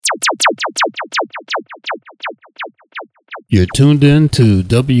You're tuned in to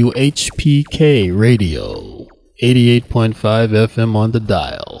WHPK Radio, 88.5 FM on the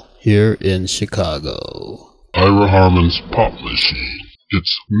dial, here in Chicago. Ira Harmon's Pop Machine.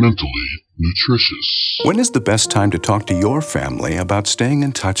 It's mentally nutritious. When is the best time to talk to your family about staying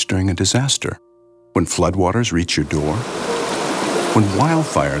in touch during a disaster? When floodwaters reach your door? When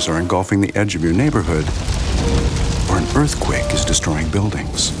wildfires are engulfing the edge of your neighborhood? Or an earthquake is destroying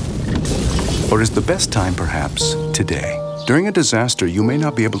buildings? Or is the best time perhaps today? During a disaster, you may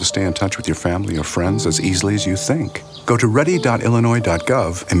not be able to stay in touch with your family or friends as easily as you think. Go to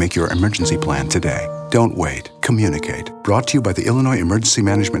ready.illinois.gov and make your emergency plan today. Don't wait. Communicate. Brought to you by the Illinois Emergency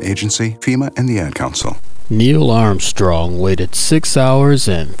Management Agency, FEMA, and the Ad Council. Neil Armstrong waited 6 hours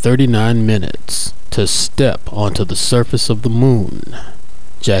and 39 minutes to step onto the surface of the moon.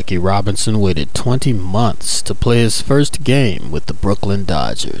 Jackie Robinson waited 20 months to play his first game with the Brooklyn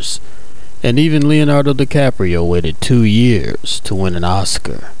Dodgers. And even Leonardo DiCaprio waited 2 years to win an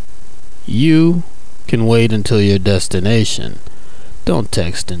Oscar. You can wait until your destination. Don't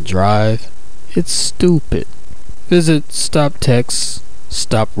text and drive. It's stupid. Visit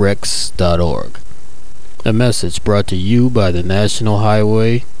StopTextStopWrecks.org. A message brought to you by the National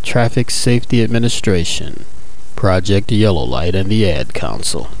Highway Traffic Safety Administration, Project Yellow Light, and the Ad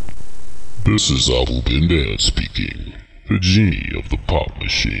Council. This is Abu Bin Dad speaking, the genie of the Pop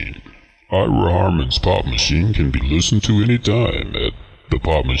Machine. Ira Harmon's Pop Machine can be listened to anytime at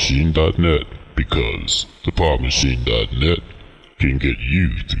thepopmachine.net, because thepopmachine.net can get you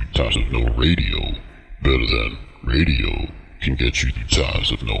through times of no radio better than radio can get you through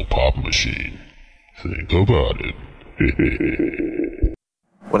times of no Pop Machine. Think about it.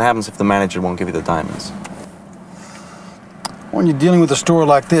 What happens if the manager won't give you the diamonds? When you're dealing with a store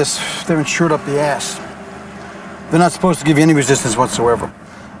like this, they're insured up the ass. They're not supposed to give you any resistance whatsoever.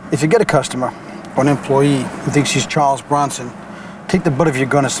 If you get a customer or an employee who thinks he's Charles Bronson, take the butt of your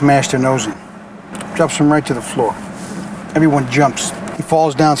gun and smash their nose in. Drops him right to the floor. Everyone jumps. He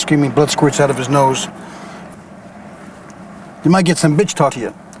falls down screaming, blood squirts out of his nose. You might get some bitch talk to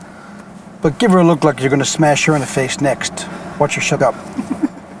you, but give her a look like you're gonna smash her in the face next. Watch her shut up.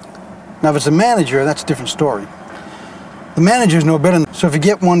 Now if it's a manager, that's a different story. The manager's no better, so if you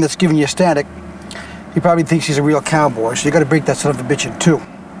get one that's giving you static, he probably thinks he's a real cowboy, so you gotta break that son of a bitch in two.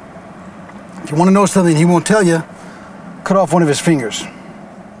 If you want to know something he won't tell you, cut off one of his fingers,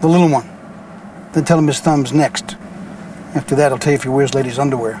 the little one. Then tell him his thumb's next. After that, he'll tell you if he wears ladies'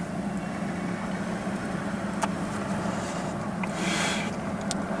 underwear.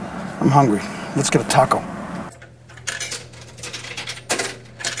 I'm hungry. Let's get a taco.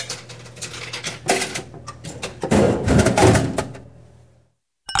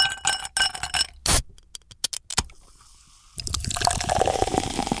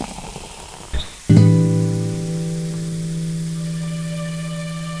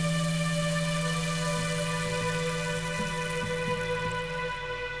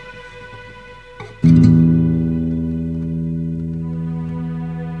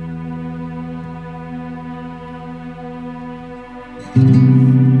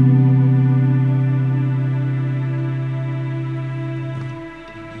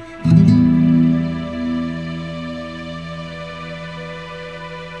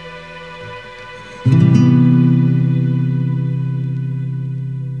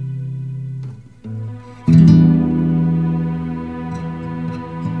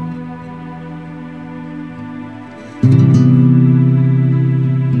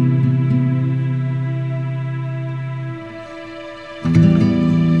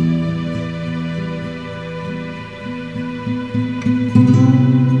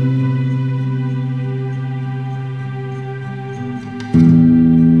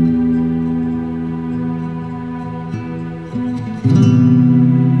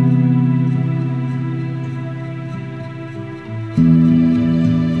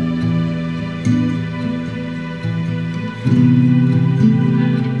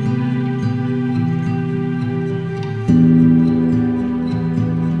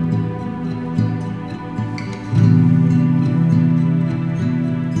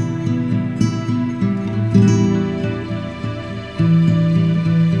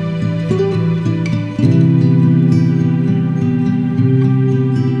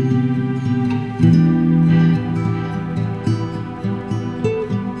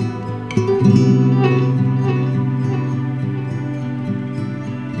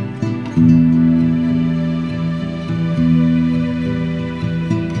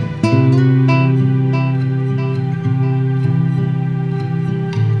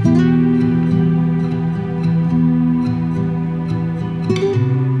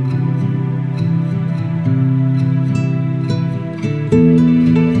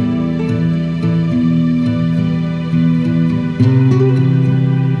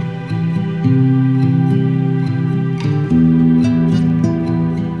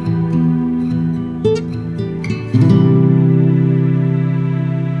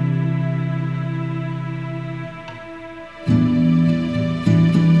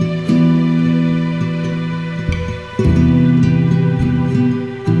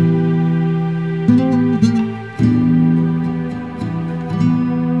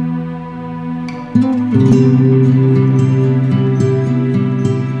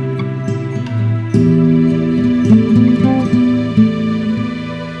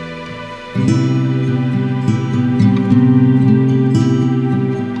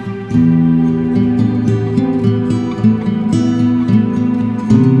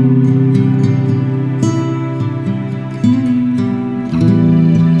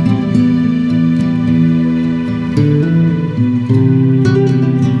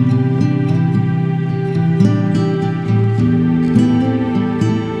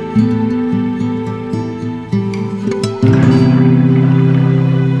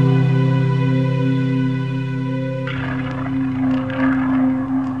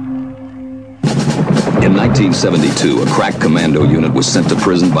 1972, a crack commando unit was sent to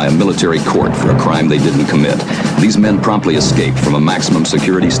prison by a military court for a crime they didn't commit. These men promptly escaped from a maximum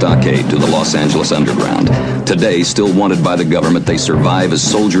security stockade to the Los Angeles underground. Today, still wanted by the government, they survive as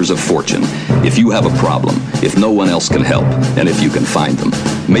soldiers of fortune. If you have a problem, if no one else can help, and if you can find them,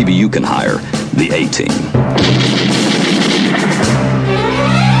 maybe you can hire the A-Team.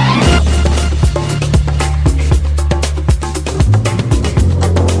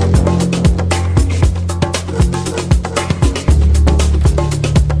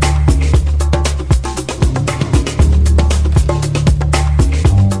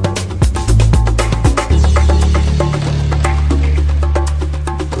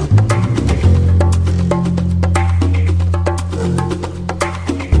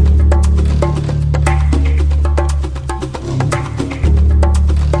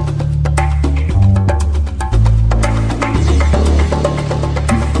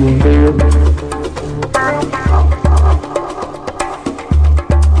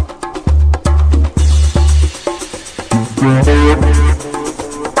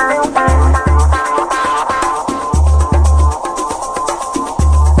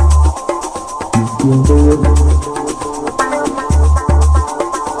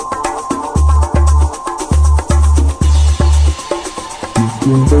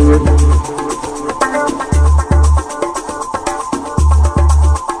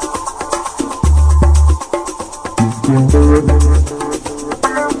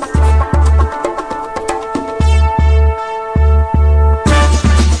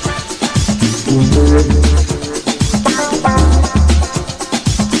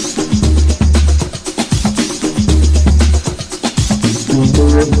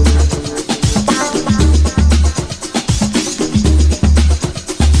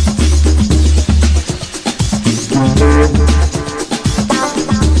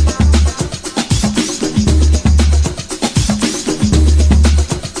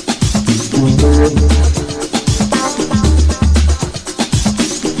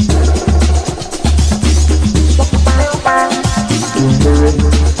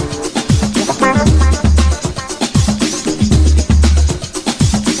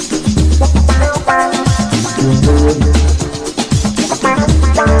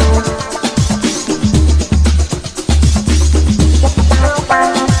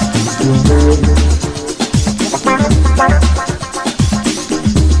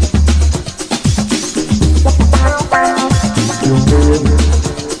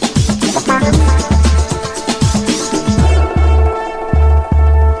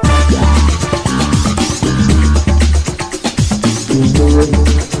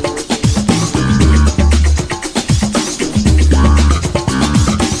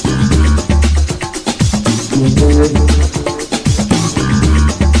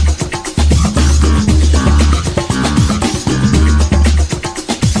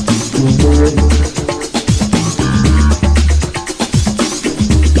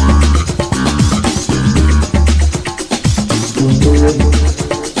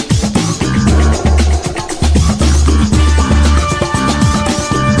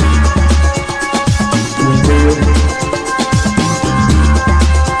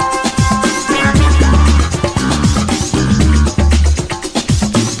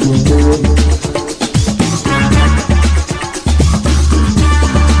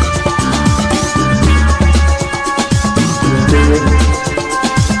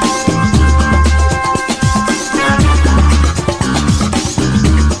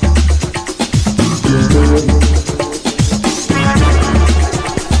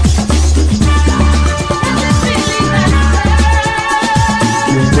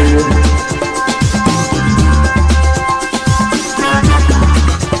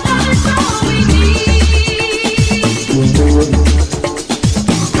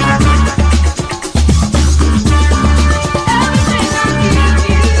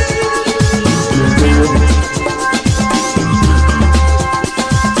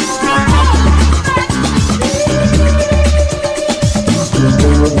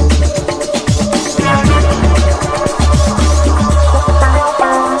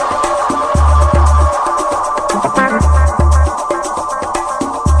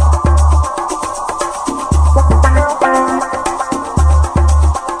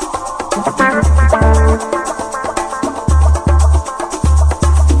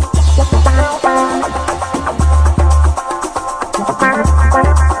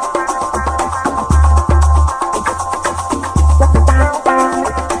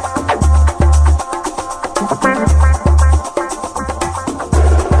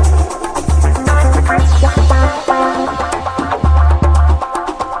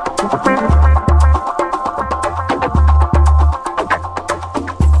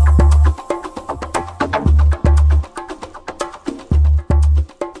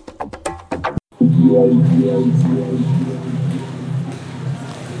 Mesdames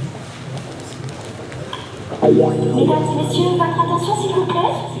et messieurs, votre attention s'il vous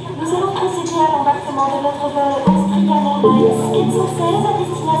plaît. Nous allons procéder à l'embarquement de notre vol Austrian Airlines 416 à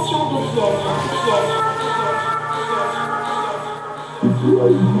destination de Vienne.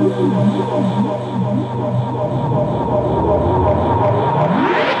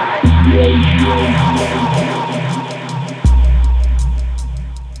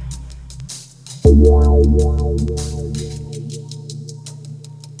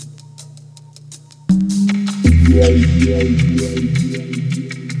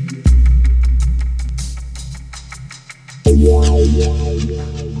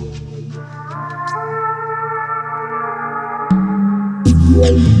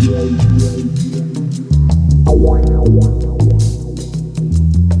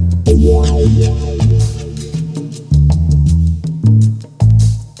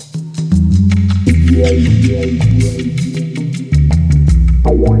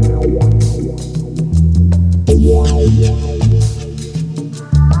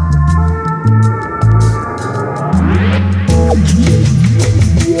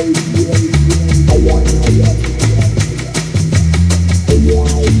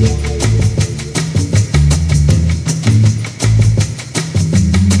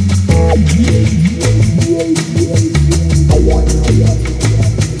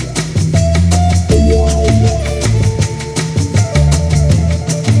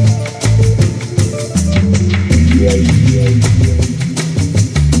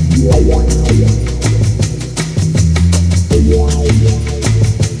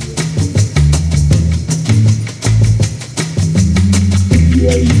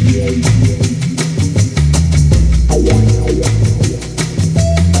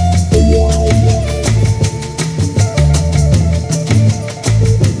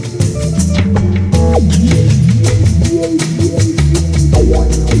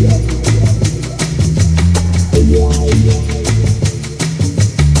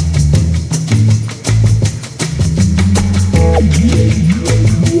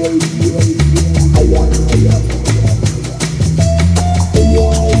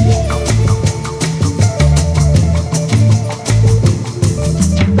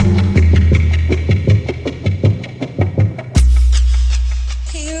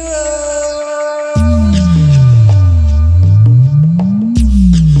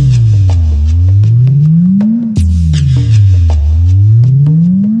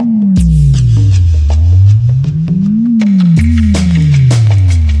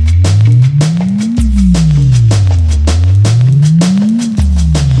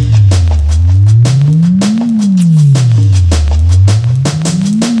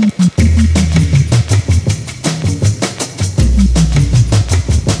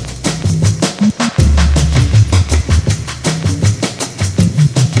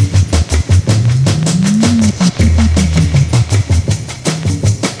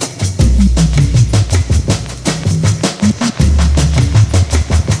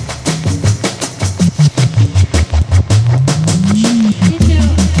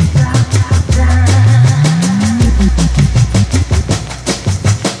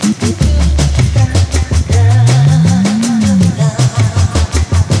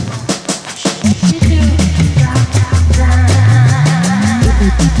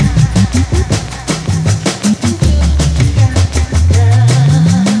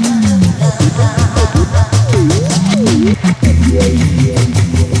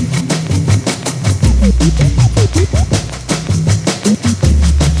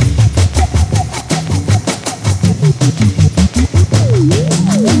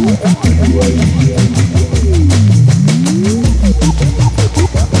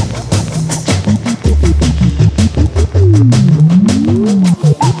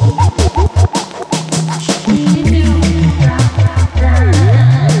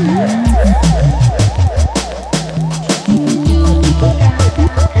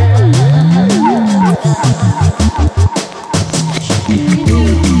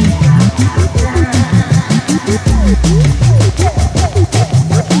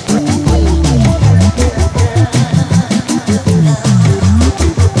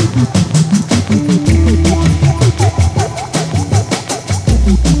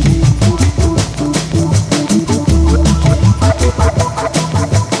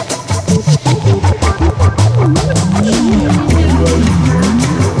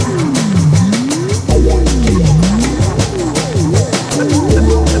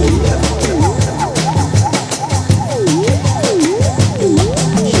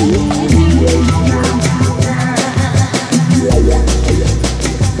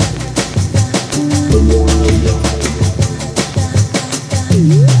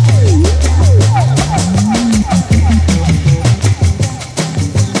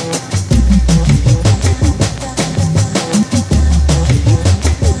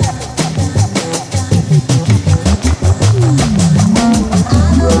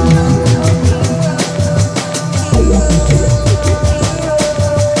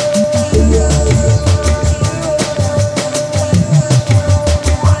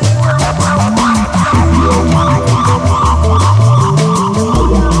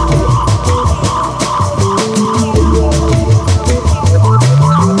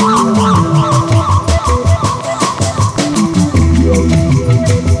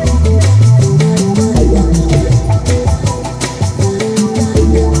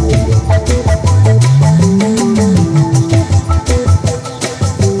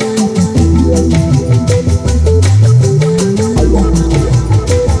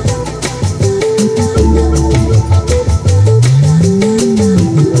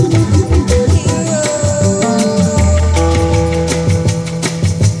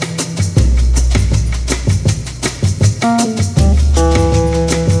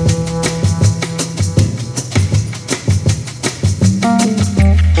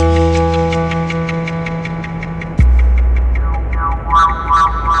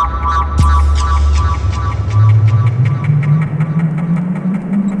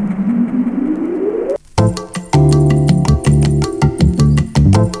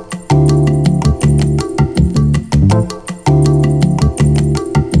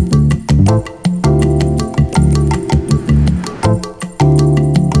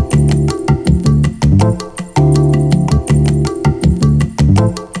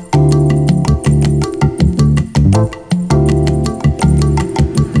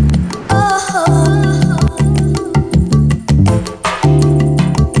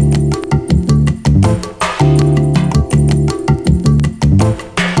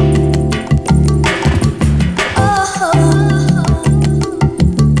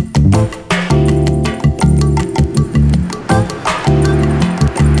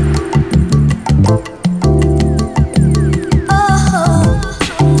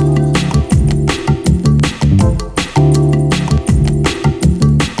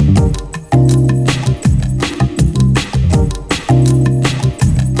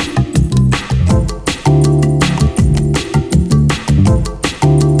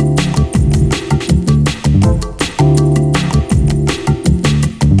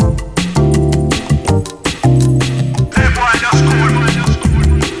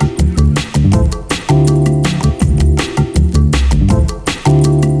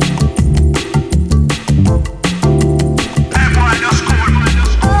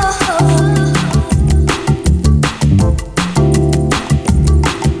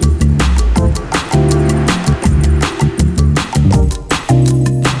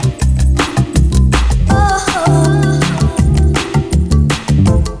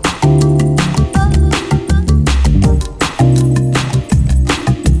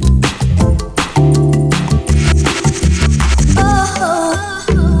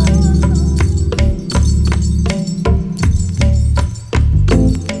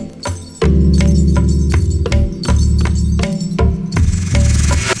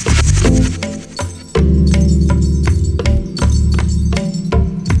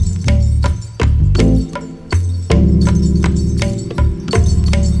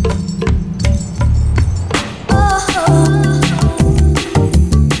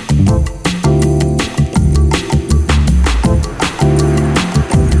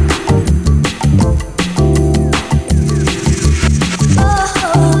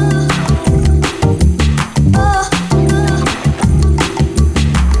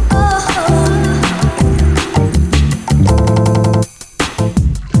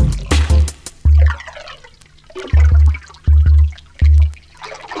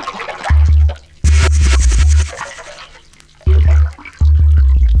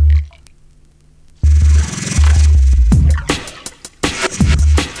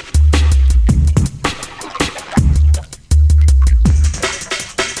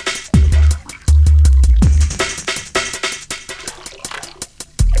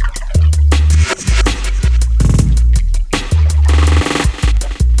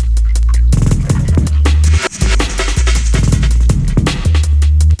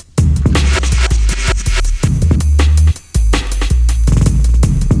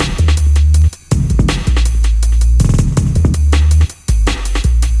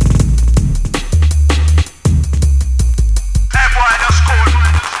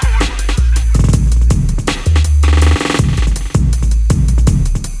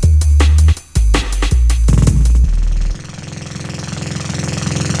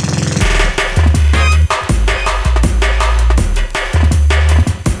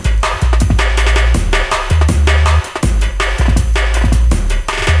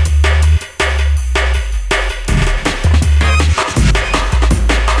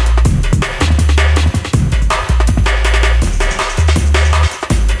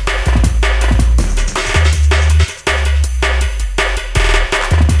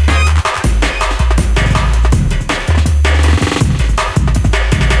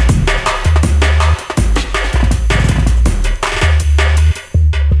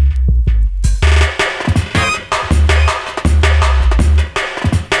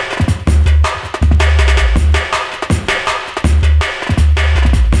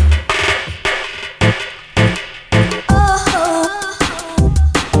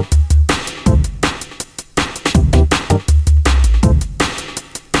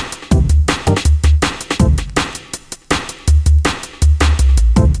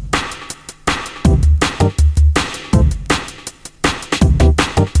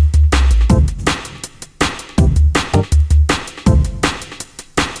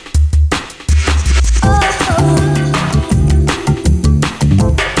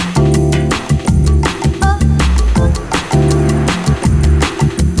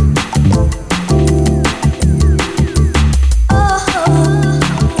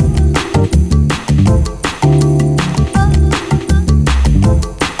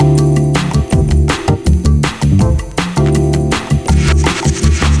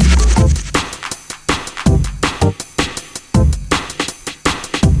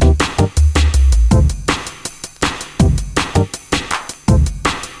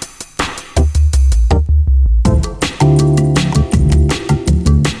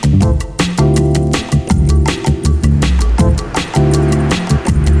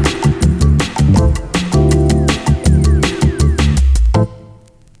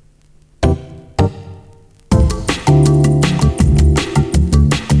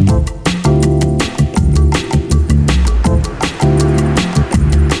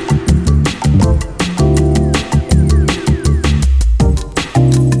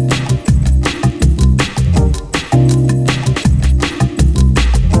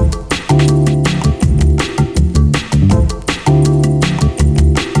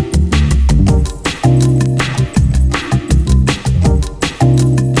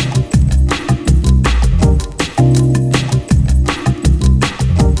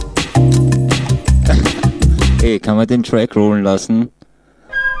 wir den Track rollen lassen?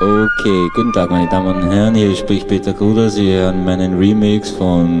 Okay, guten Tag meine Damen und Herren, hier spricht Peter Gruder. Sie hören meinen Remix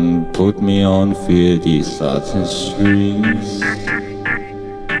von Put Me On für die Southern Strings.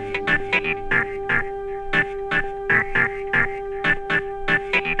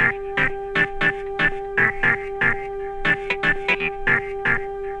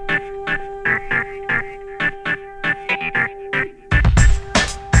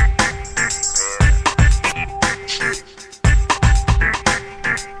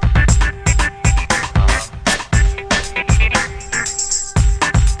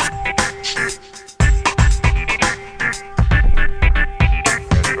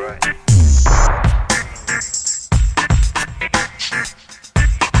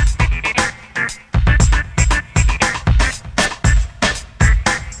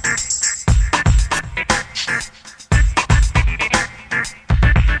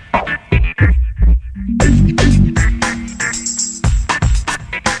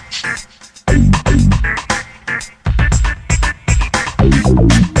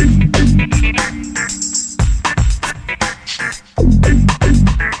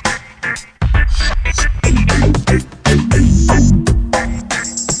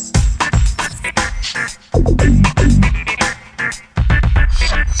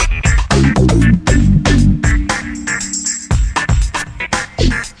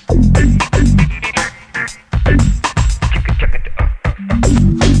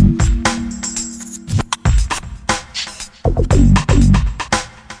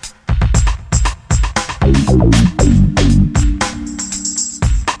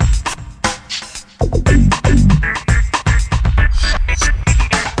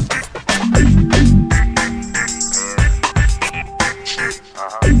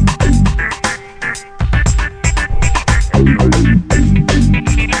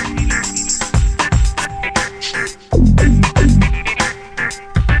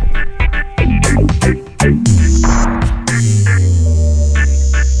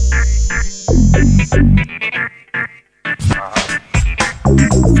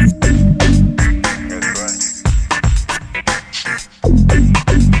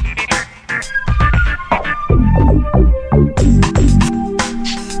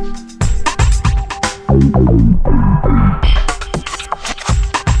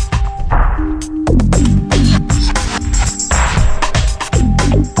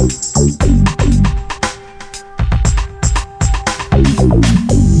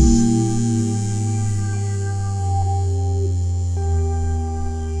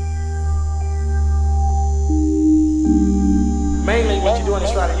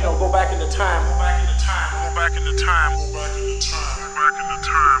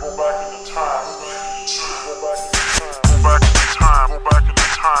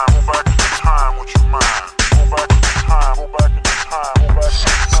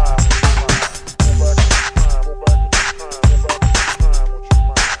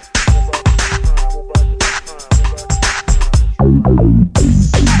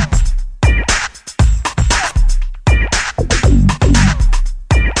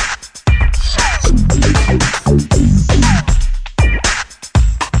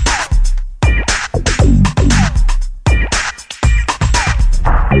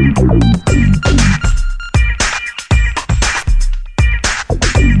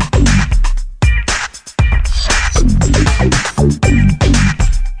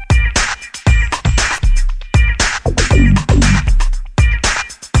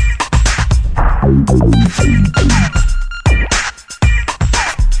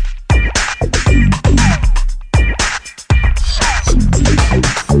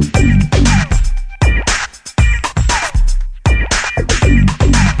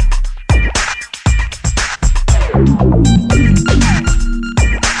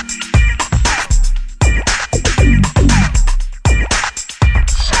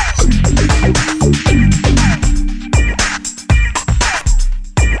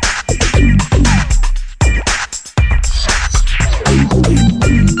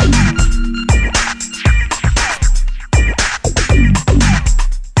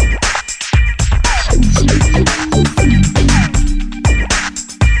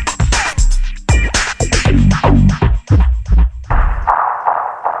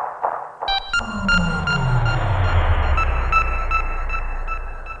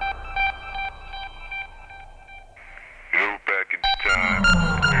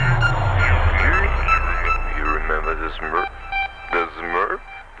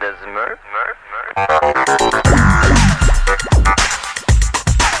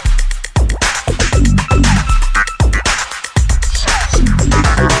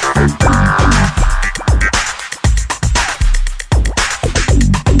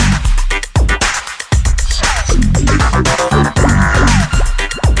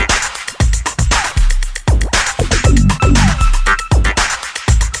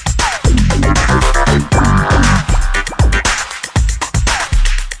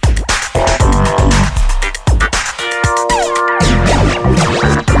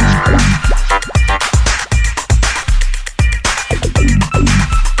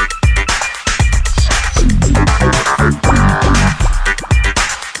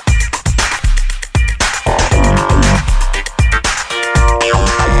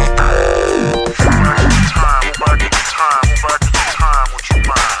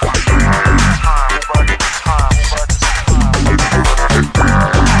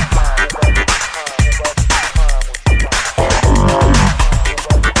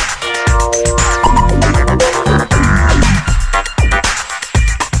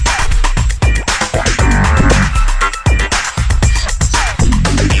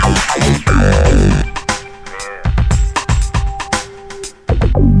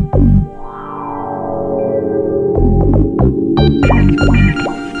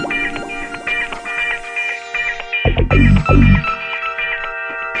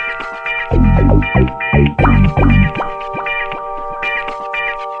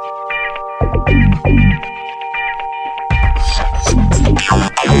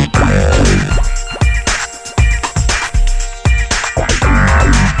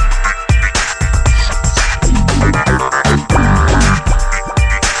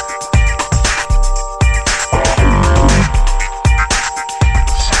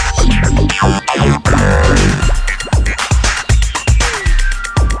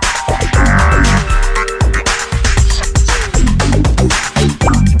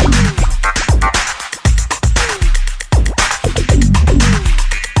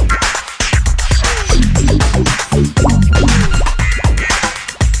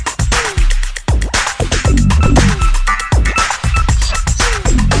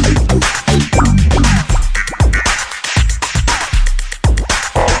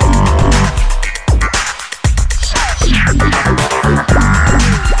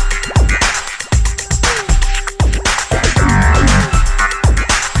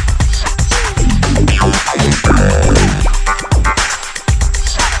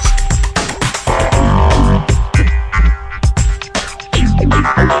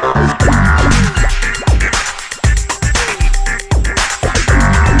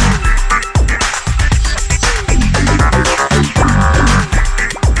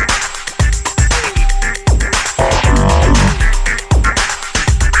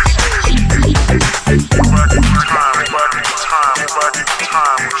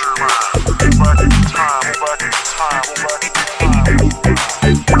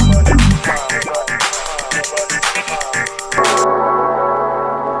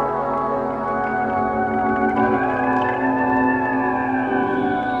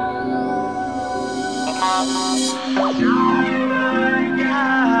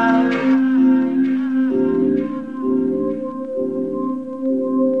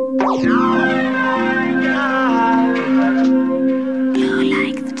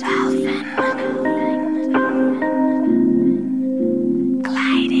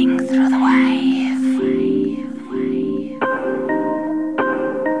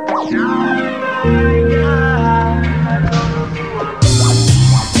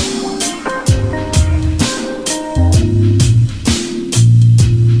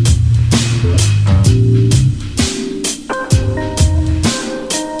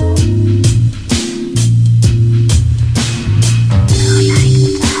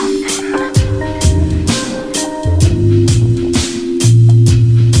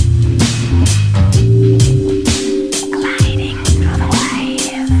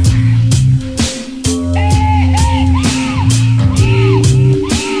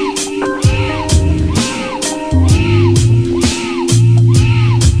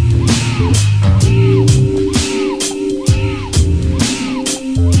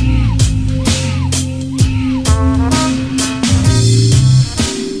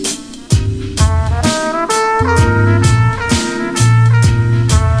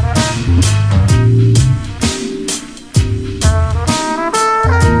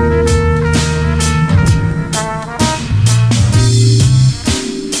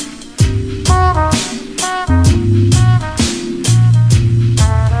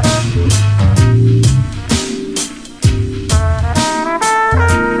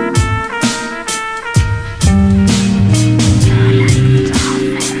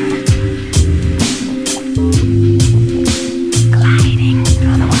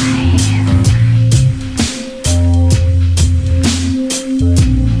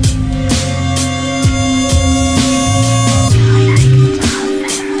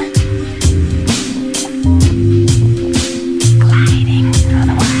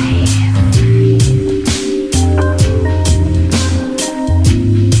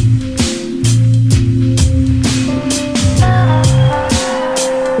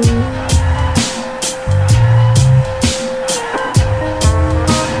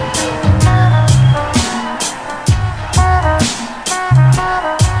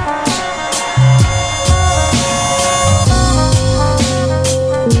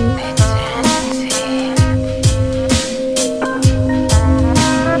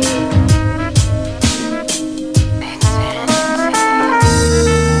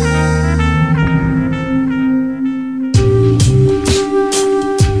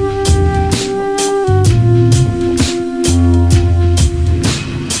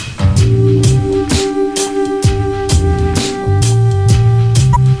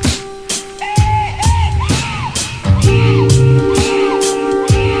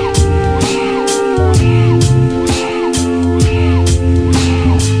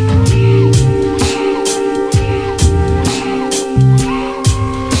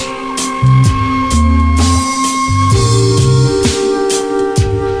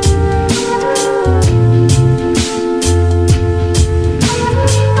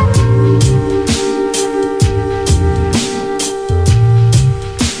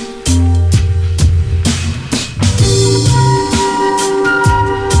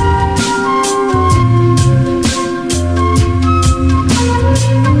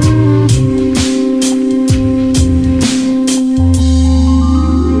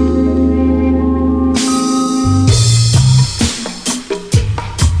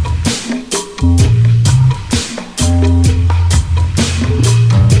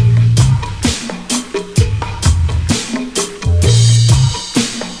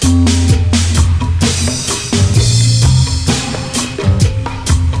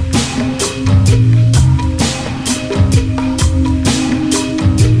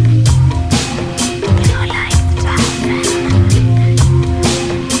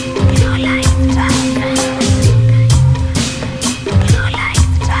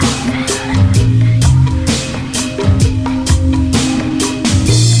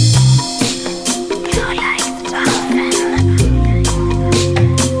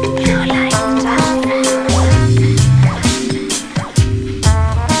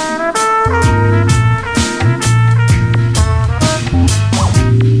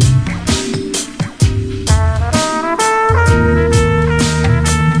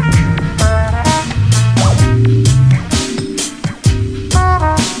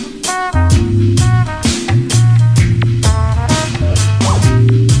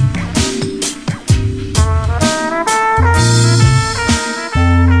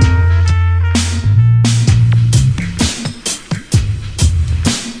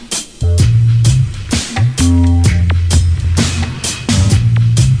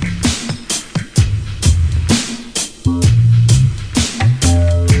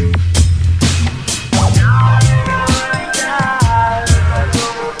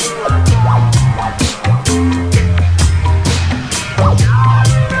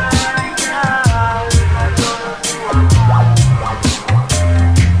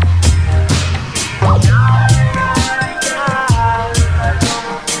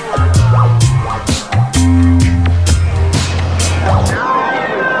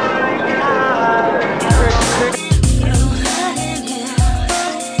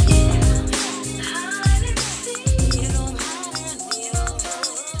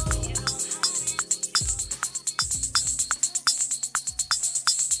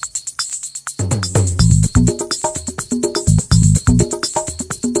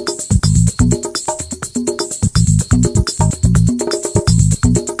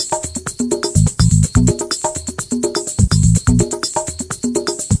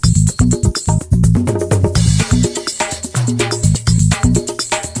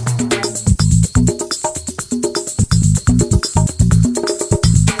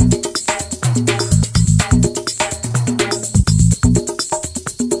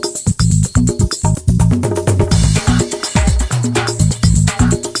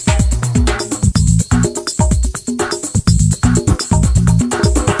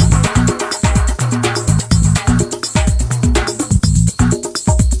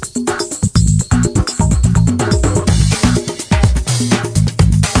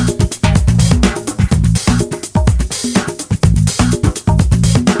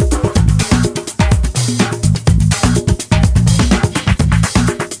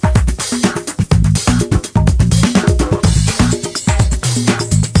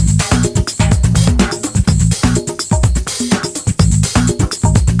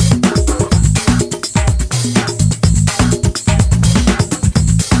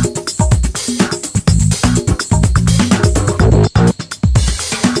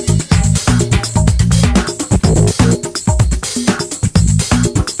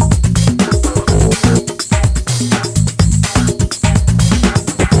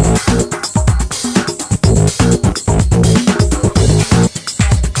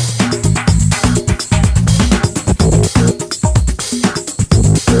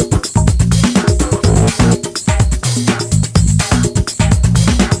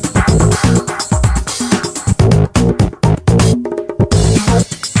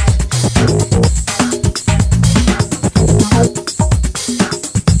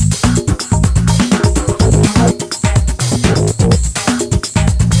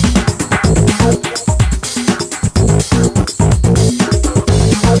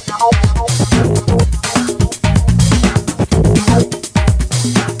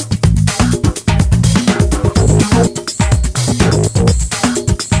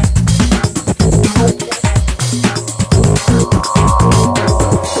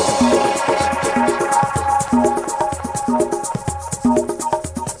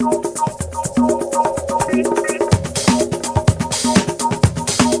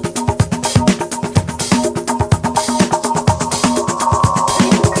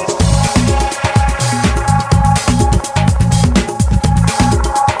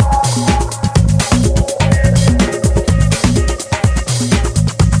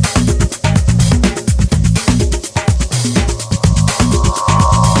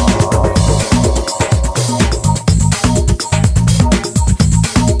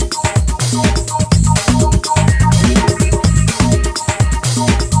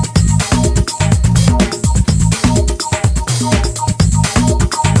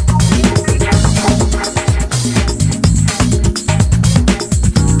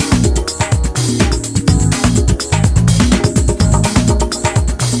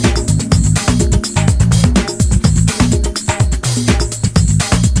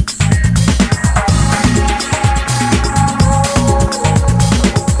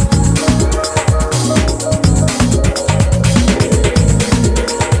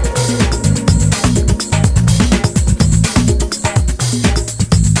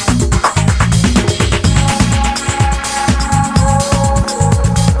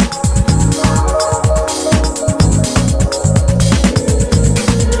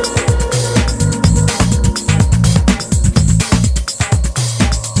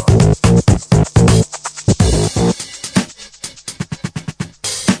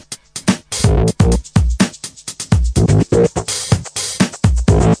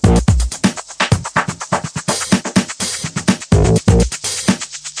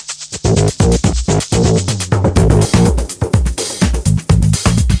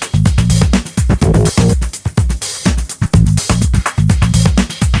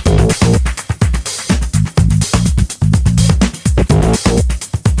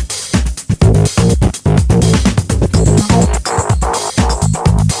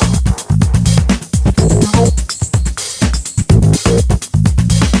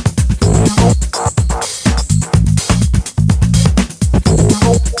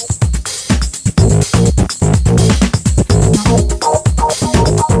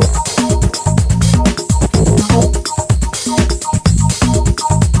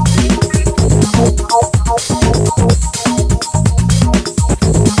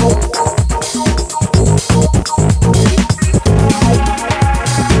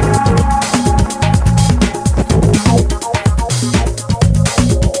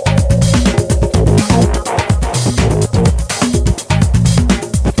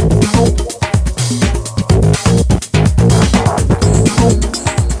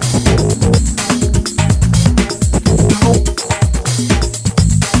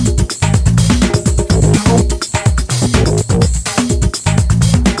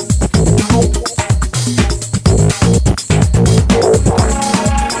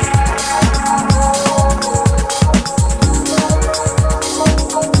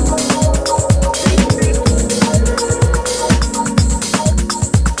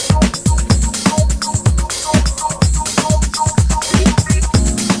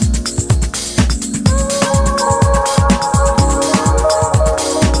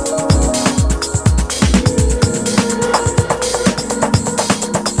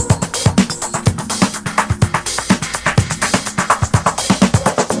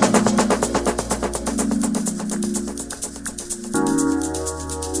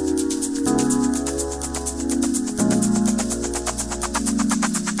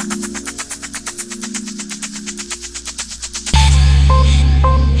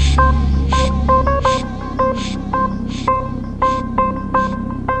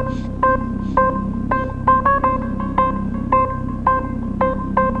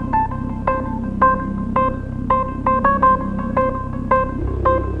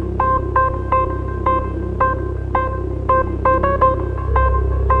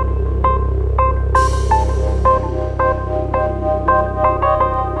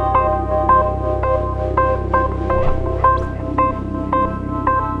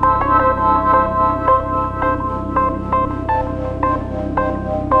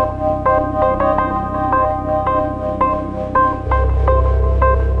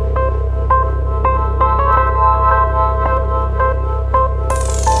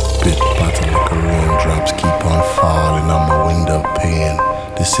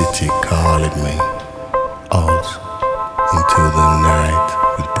 city calling me out into the night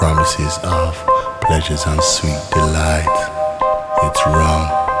with promises of pleasures and sweet delight. It's wrong,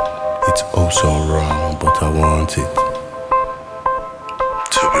 it's oh so wrong, but I want it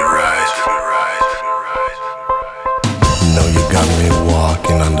to be right. Now you got me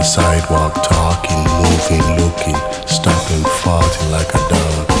walking on the sidewalk, talking, moving, looking, stopping, farting like a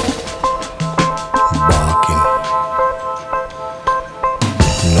dog, barking.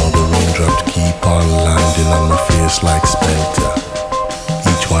 Now the raindrops keep on landing on my face like spelter,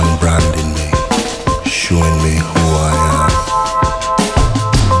 each one branding me, showing me who I am.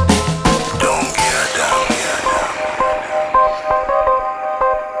 Don't get down.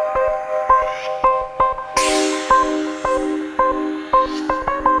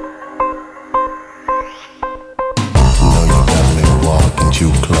 Now you got me walking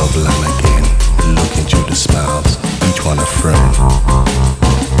through clubland again, looking through the smiles, each one a friend.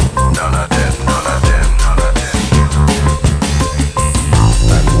 None of them.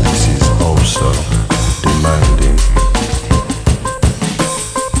 And this is also demanding.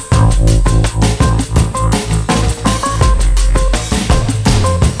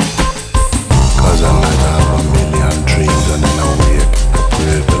 Cause I might have a million dreams and then I wake, I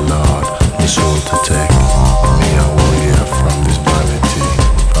pray the Lord, my soul to take me away from this vanity,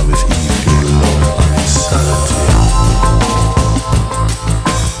 from this evil love and insanity.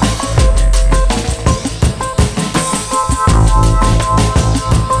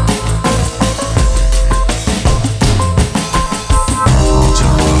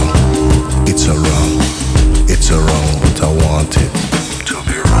 It's a wrong, but I want it to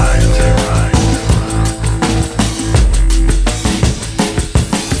be right.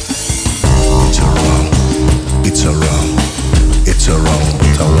 It's a wrong,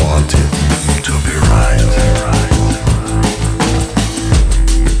 but I want it to be right.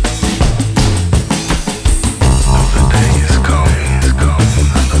 Now the day is coming,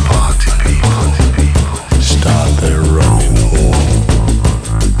 and the party people start their running home.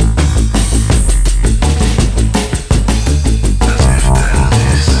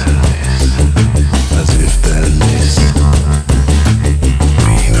 As if they'll miss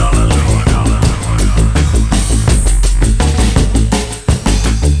being all alone.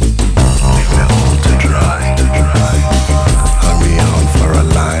 Leave me all to dry. Hang me on for a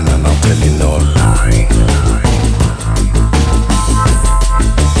line and I'll tell you no lie.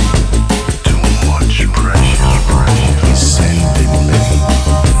 Too much pressure is sending me,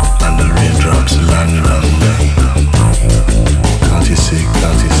 and the raindrops land on me. Can't you see?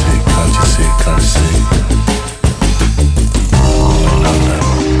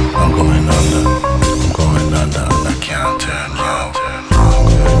 I'm going under, and I can't turn round.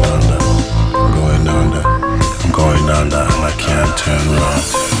 I'm going under, and I can't turn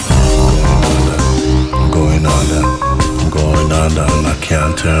round. I'm going under, and I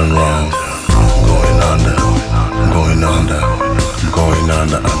can't turn round. I'm going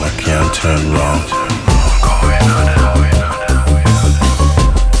under, and I can't turn round. I'm going under.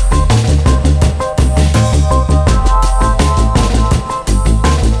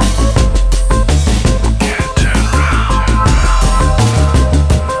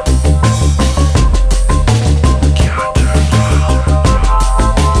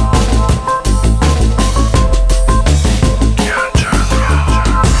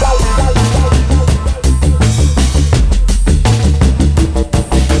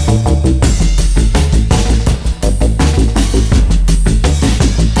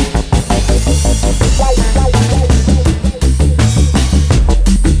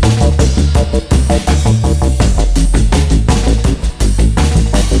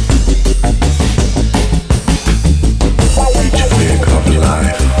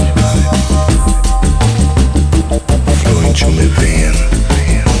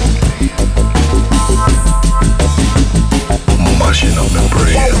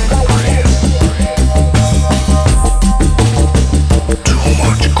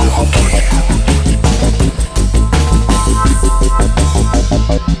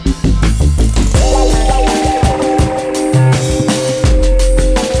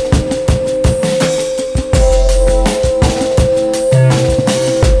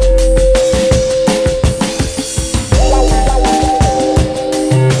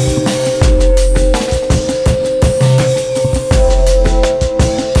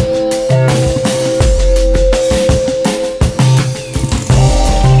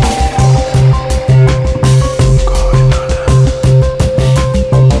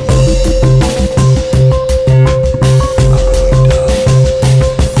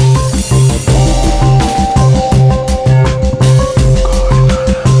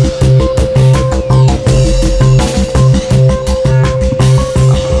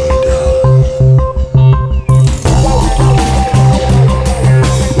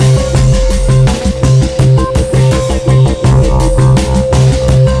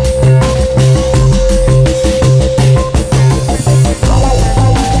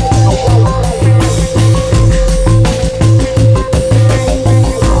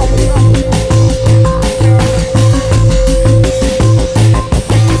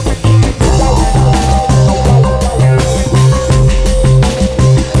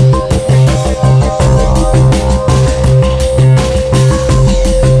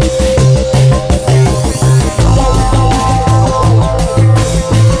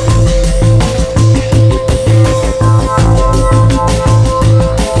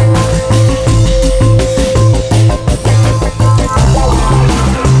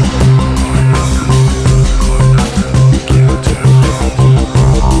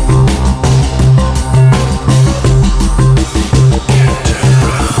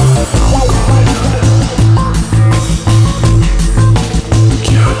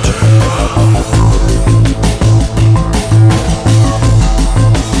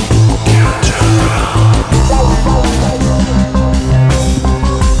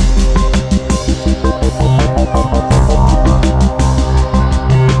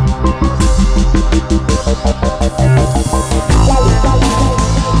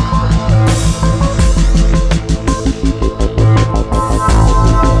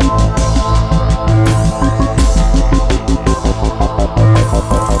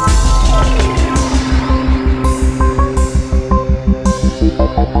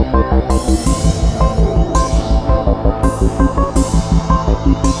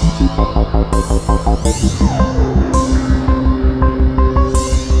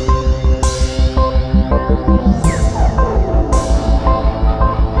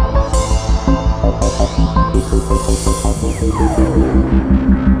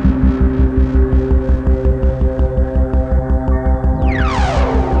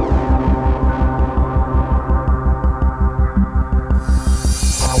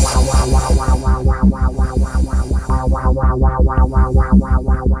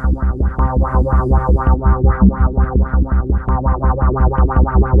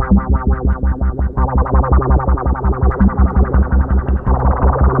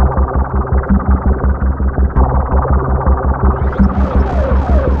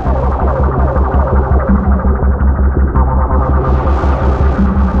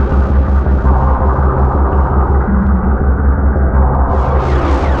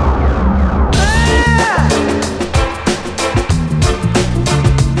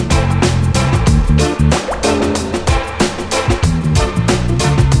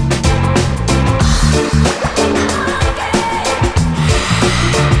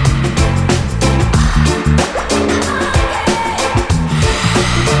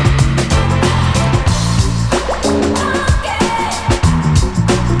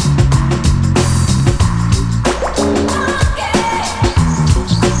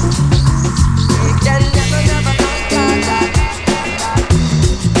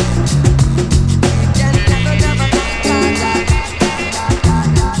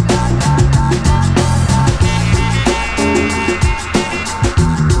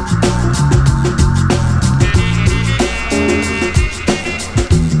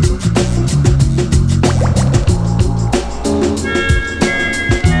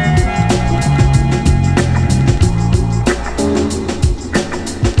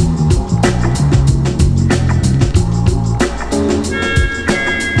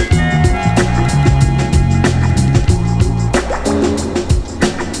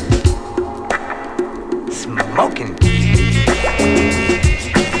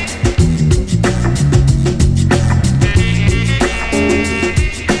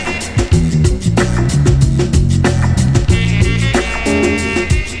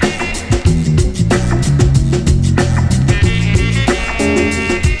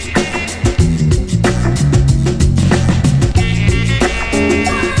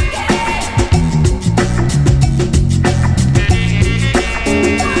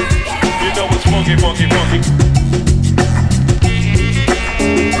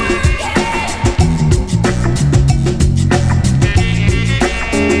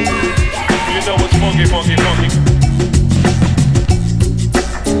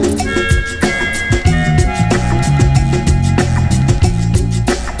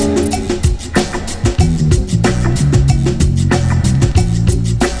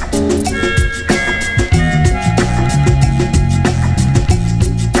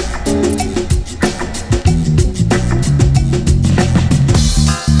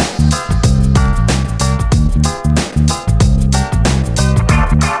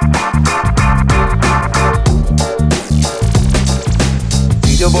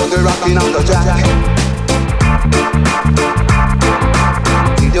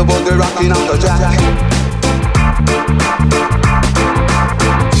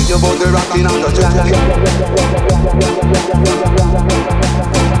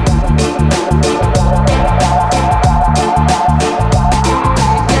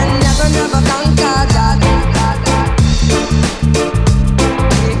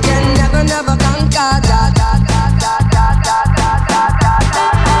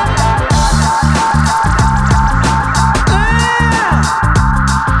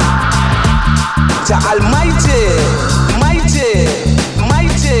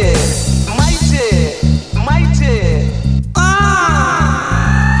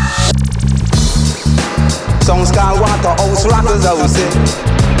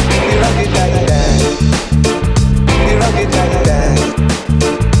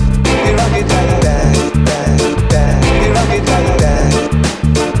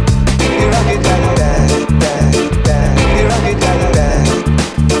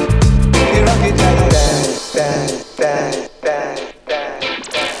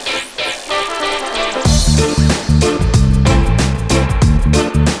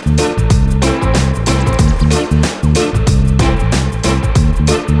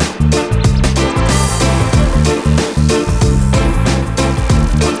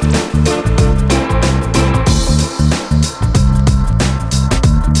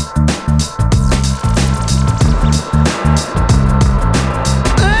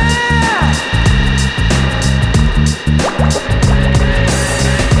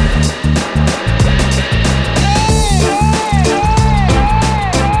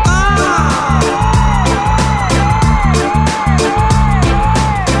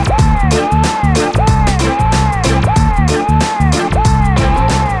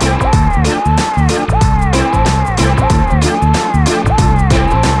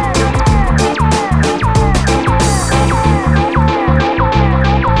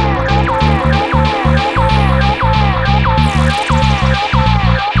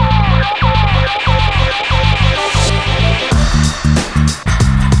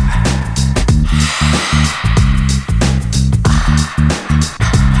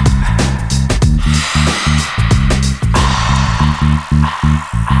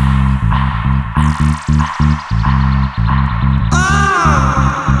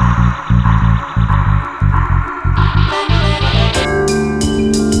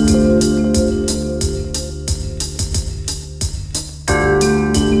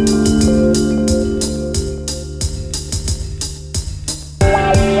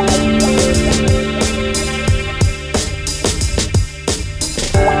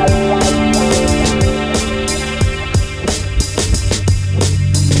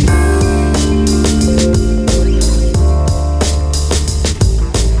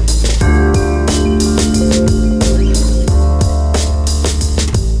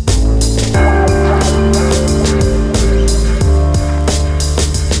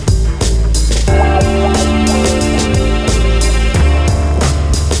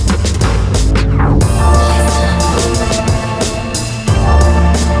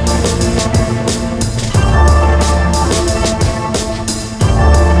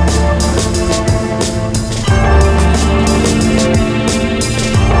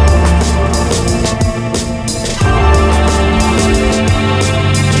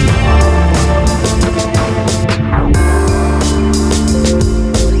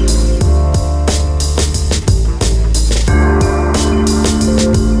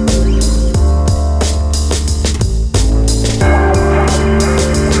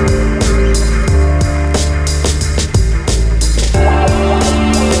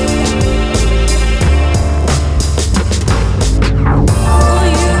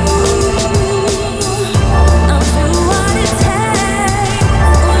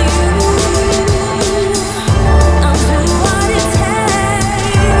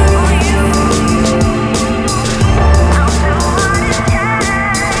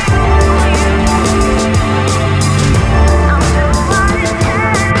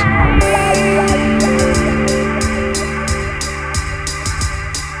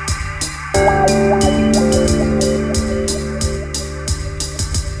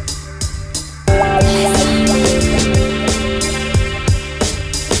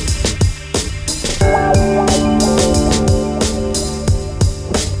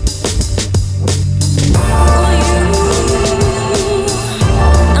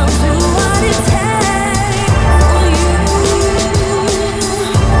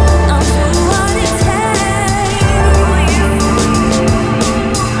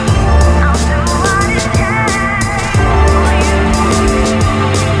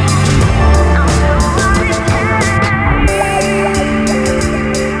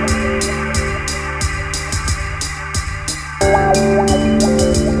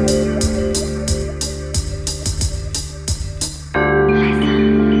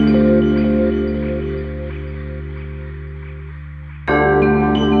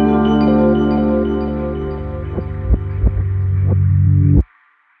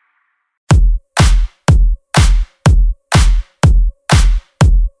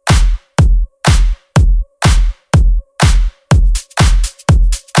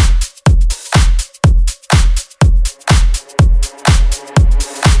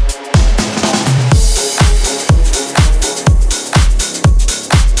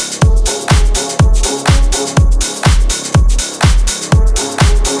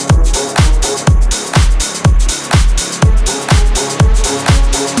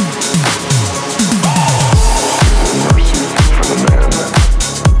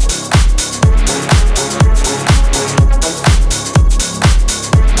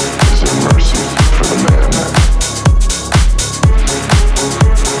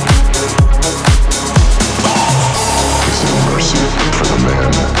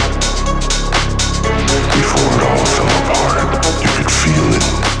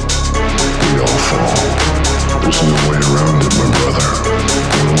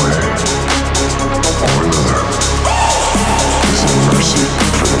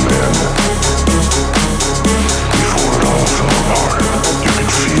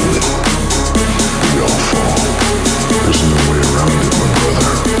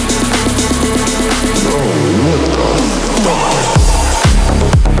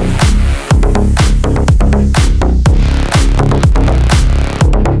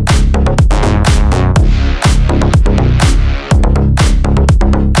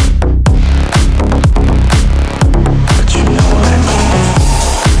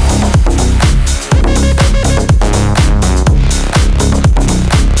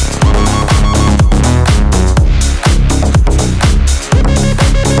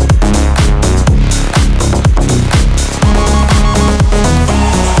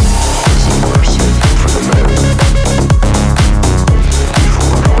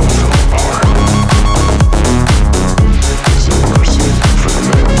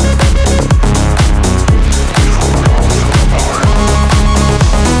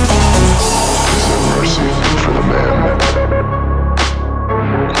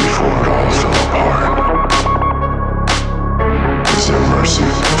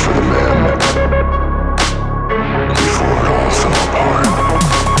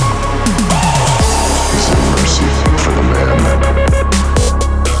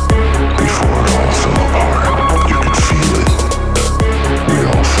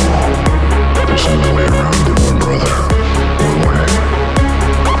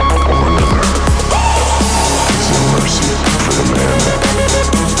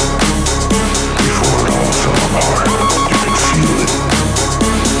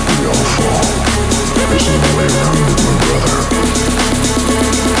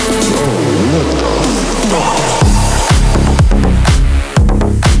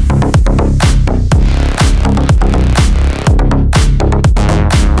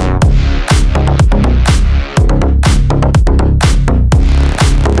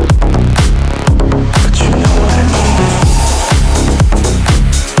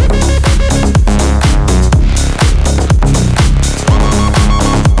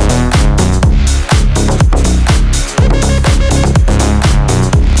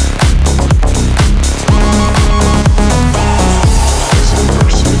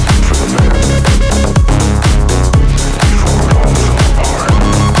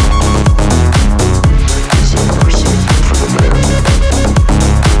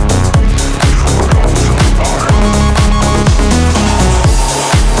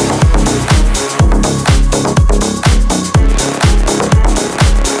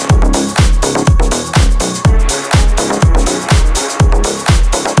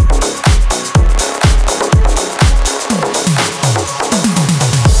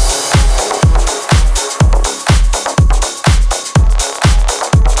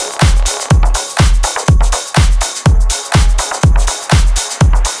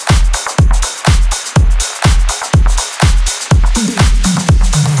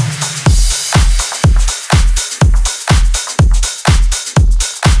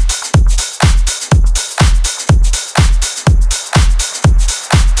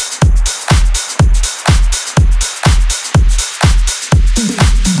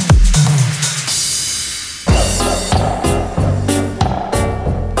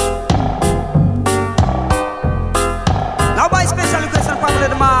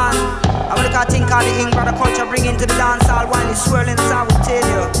 bring into the dance hall while it's swirling, as I will tell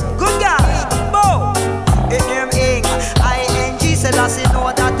you. Good guys, boom. It name Ing, I-N-G, said I say no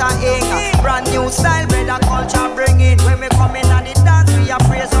that I Ing. Brand new style, brother culture bring in. When we come in and it dance, we are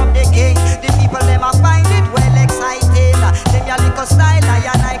praise of the king. The people them a find it well exciting. Them ya little style,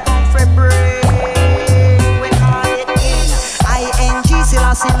 I come for bring. We call it Ing, I-N-G, said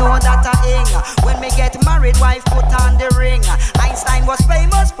I say no that I Ing. When me get married, wife put on the ring. Einstein was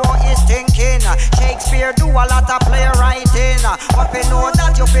famous for his thinking. Shakespeare do a lot of playwriting. But we know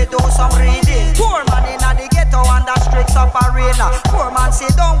that you fi do some reading. Poor man in the ghetto and the streets of arena. Poor man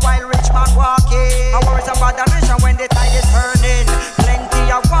sit down while rich man walking. I worries about the nation when the tide is turning.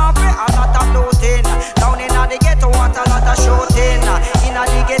 Plenty of warfare, a lot of looting. Down in the ghetto, what a lot of shooting. In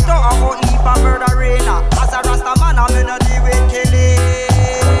the ghetto, a whole heap of murdering. As a Rasta man, I'm in a deal with killing.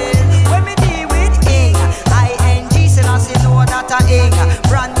 When me deal with Ing, I-N-G, still I see know that I Ing.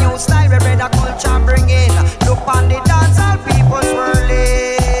 Brand new style, we brother culture bring in. Look on the dance, all people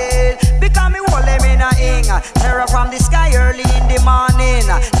swirling. Because me hold them in a Ing. Terror from the sky early in the morning.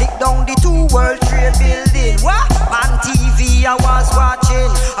 Lick down the 2 World Trade building. What? On TV I was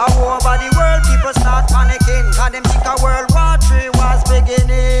watching. All over the world people start panicking. Cause them think a World War III was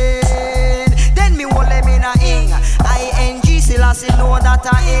beginning. Then me hold them in a Ing. I-N-G, still I see know that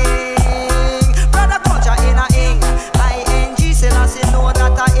I Ing. Brother culture in a Ing. I-N-G, still I see know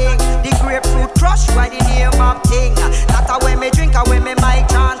that I Ing. The grapefruit crush by the name of thing. That a when me drink, a when me mic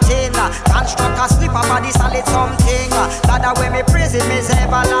chanting. Construct a slip a body solid something. That a when me praise it, me's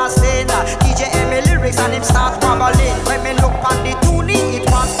everlasting. DJ M me lyrics and him start wobbling. When me look on the tuning, it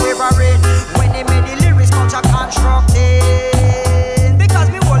was quivering. When he made the lyrics, culture constructing. Because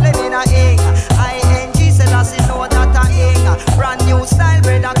me hold him in a Ing. I-N-G, said I see know that I Ing. Brand new style,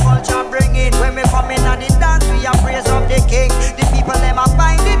 brother culture bring in. When me come in and the dance, we are praise of the king. The people them a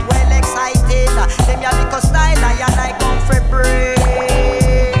find it well excited. Them ya little style, I come for bring.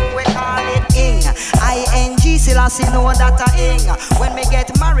 We call it Ing. I-N-G, still I see know that I Ing. When me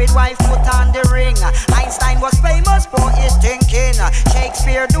get married, wife put on the ring. Einstein was famous for his thinking.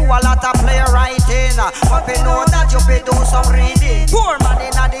 Shakespeare do a lot of playwriting. But we know that you fi do some reading. Poor man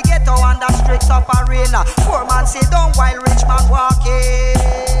in the ghetto and the streets of arena. Poor man sit down while rich man walking.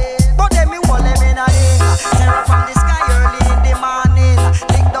 But them me hold them in a Ing. Terror from the sky early in the morning.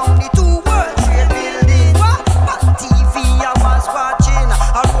 Lick down the 2 World Trade building. What? On TV I was watching.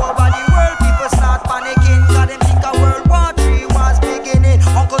 All over the world people start panicking. Cause them think a World War III was beginning.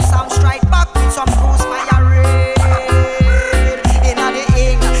 Uncle Sam strike back with some cruise firing. In the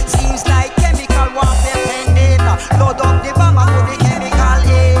Ing, seems like chemical warfare pending. Load up the bomb and put the chemical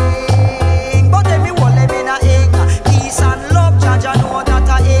in. But them me hold them in a Ing. Peace and love, Jaja know that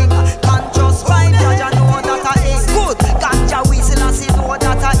I Ing. Conscious mind, Jaja know that I Ing. Good, ganja whistle and see know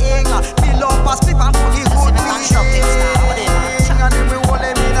that I Ing. Fill up a split and put the good weed in. And then we hold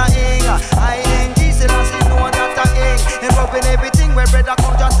them in a Ing. I-N-G, still and see know that I Ing. Involving everything where brother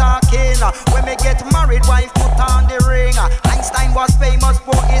come just talking. When me get married, wife put on the ring. Einstein was famous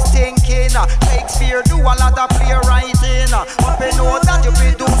for his thinking. Shakespeare do a lot of playwriting. But we know that you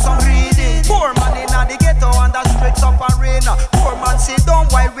fi do some reading. Poor man in the ghetto and the streets of arena. Poor man sit down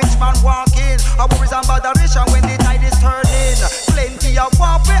while rich man walking. A worries and botheration when the tide is turning. Plenty of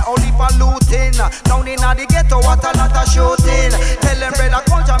warfare, only for looting. Down in the ghetto, what a lot of shooting. Tell them brother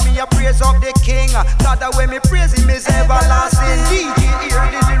culture, me a praise of the king. God the way me praise him is everlasting. DJ hear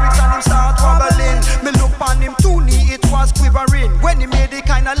the lyrics and him start wobbling. Me look on him toonie, it was quivering. When he made the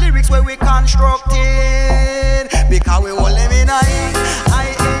kind of lyrics where we constructing. Because we hold him in a Ing.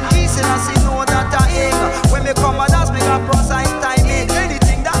 I-N-G, still I see know that I Ing. When me come and dance, me got precise timing.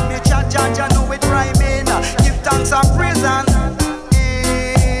 Anything that me chat, Jaja know it rhyming. Give thanks and praise and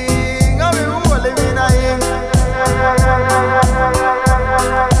Ing. And we hold him in a Ing.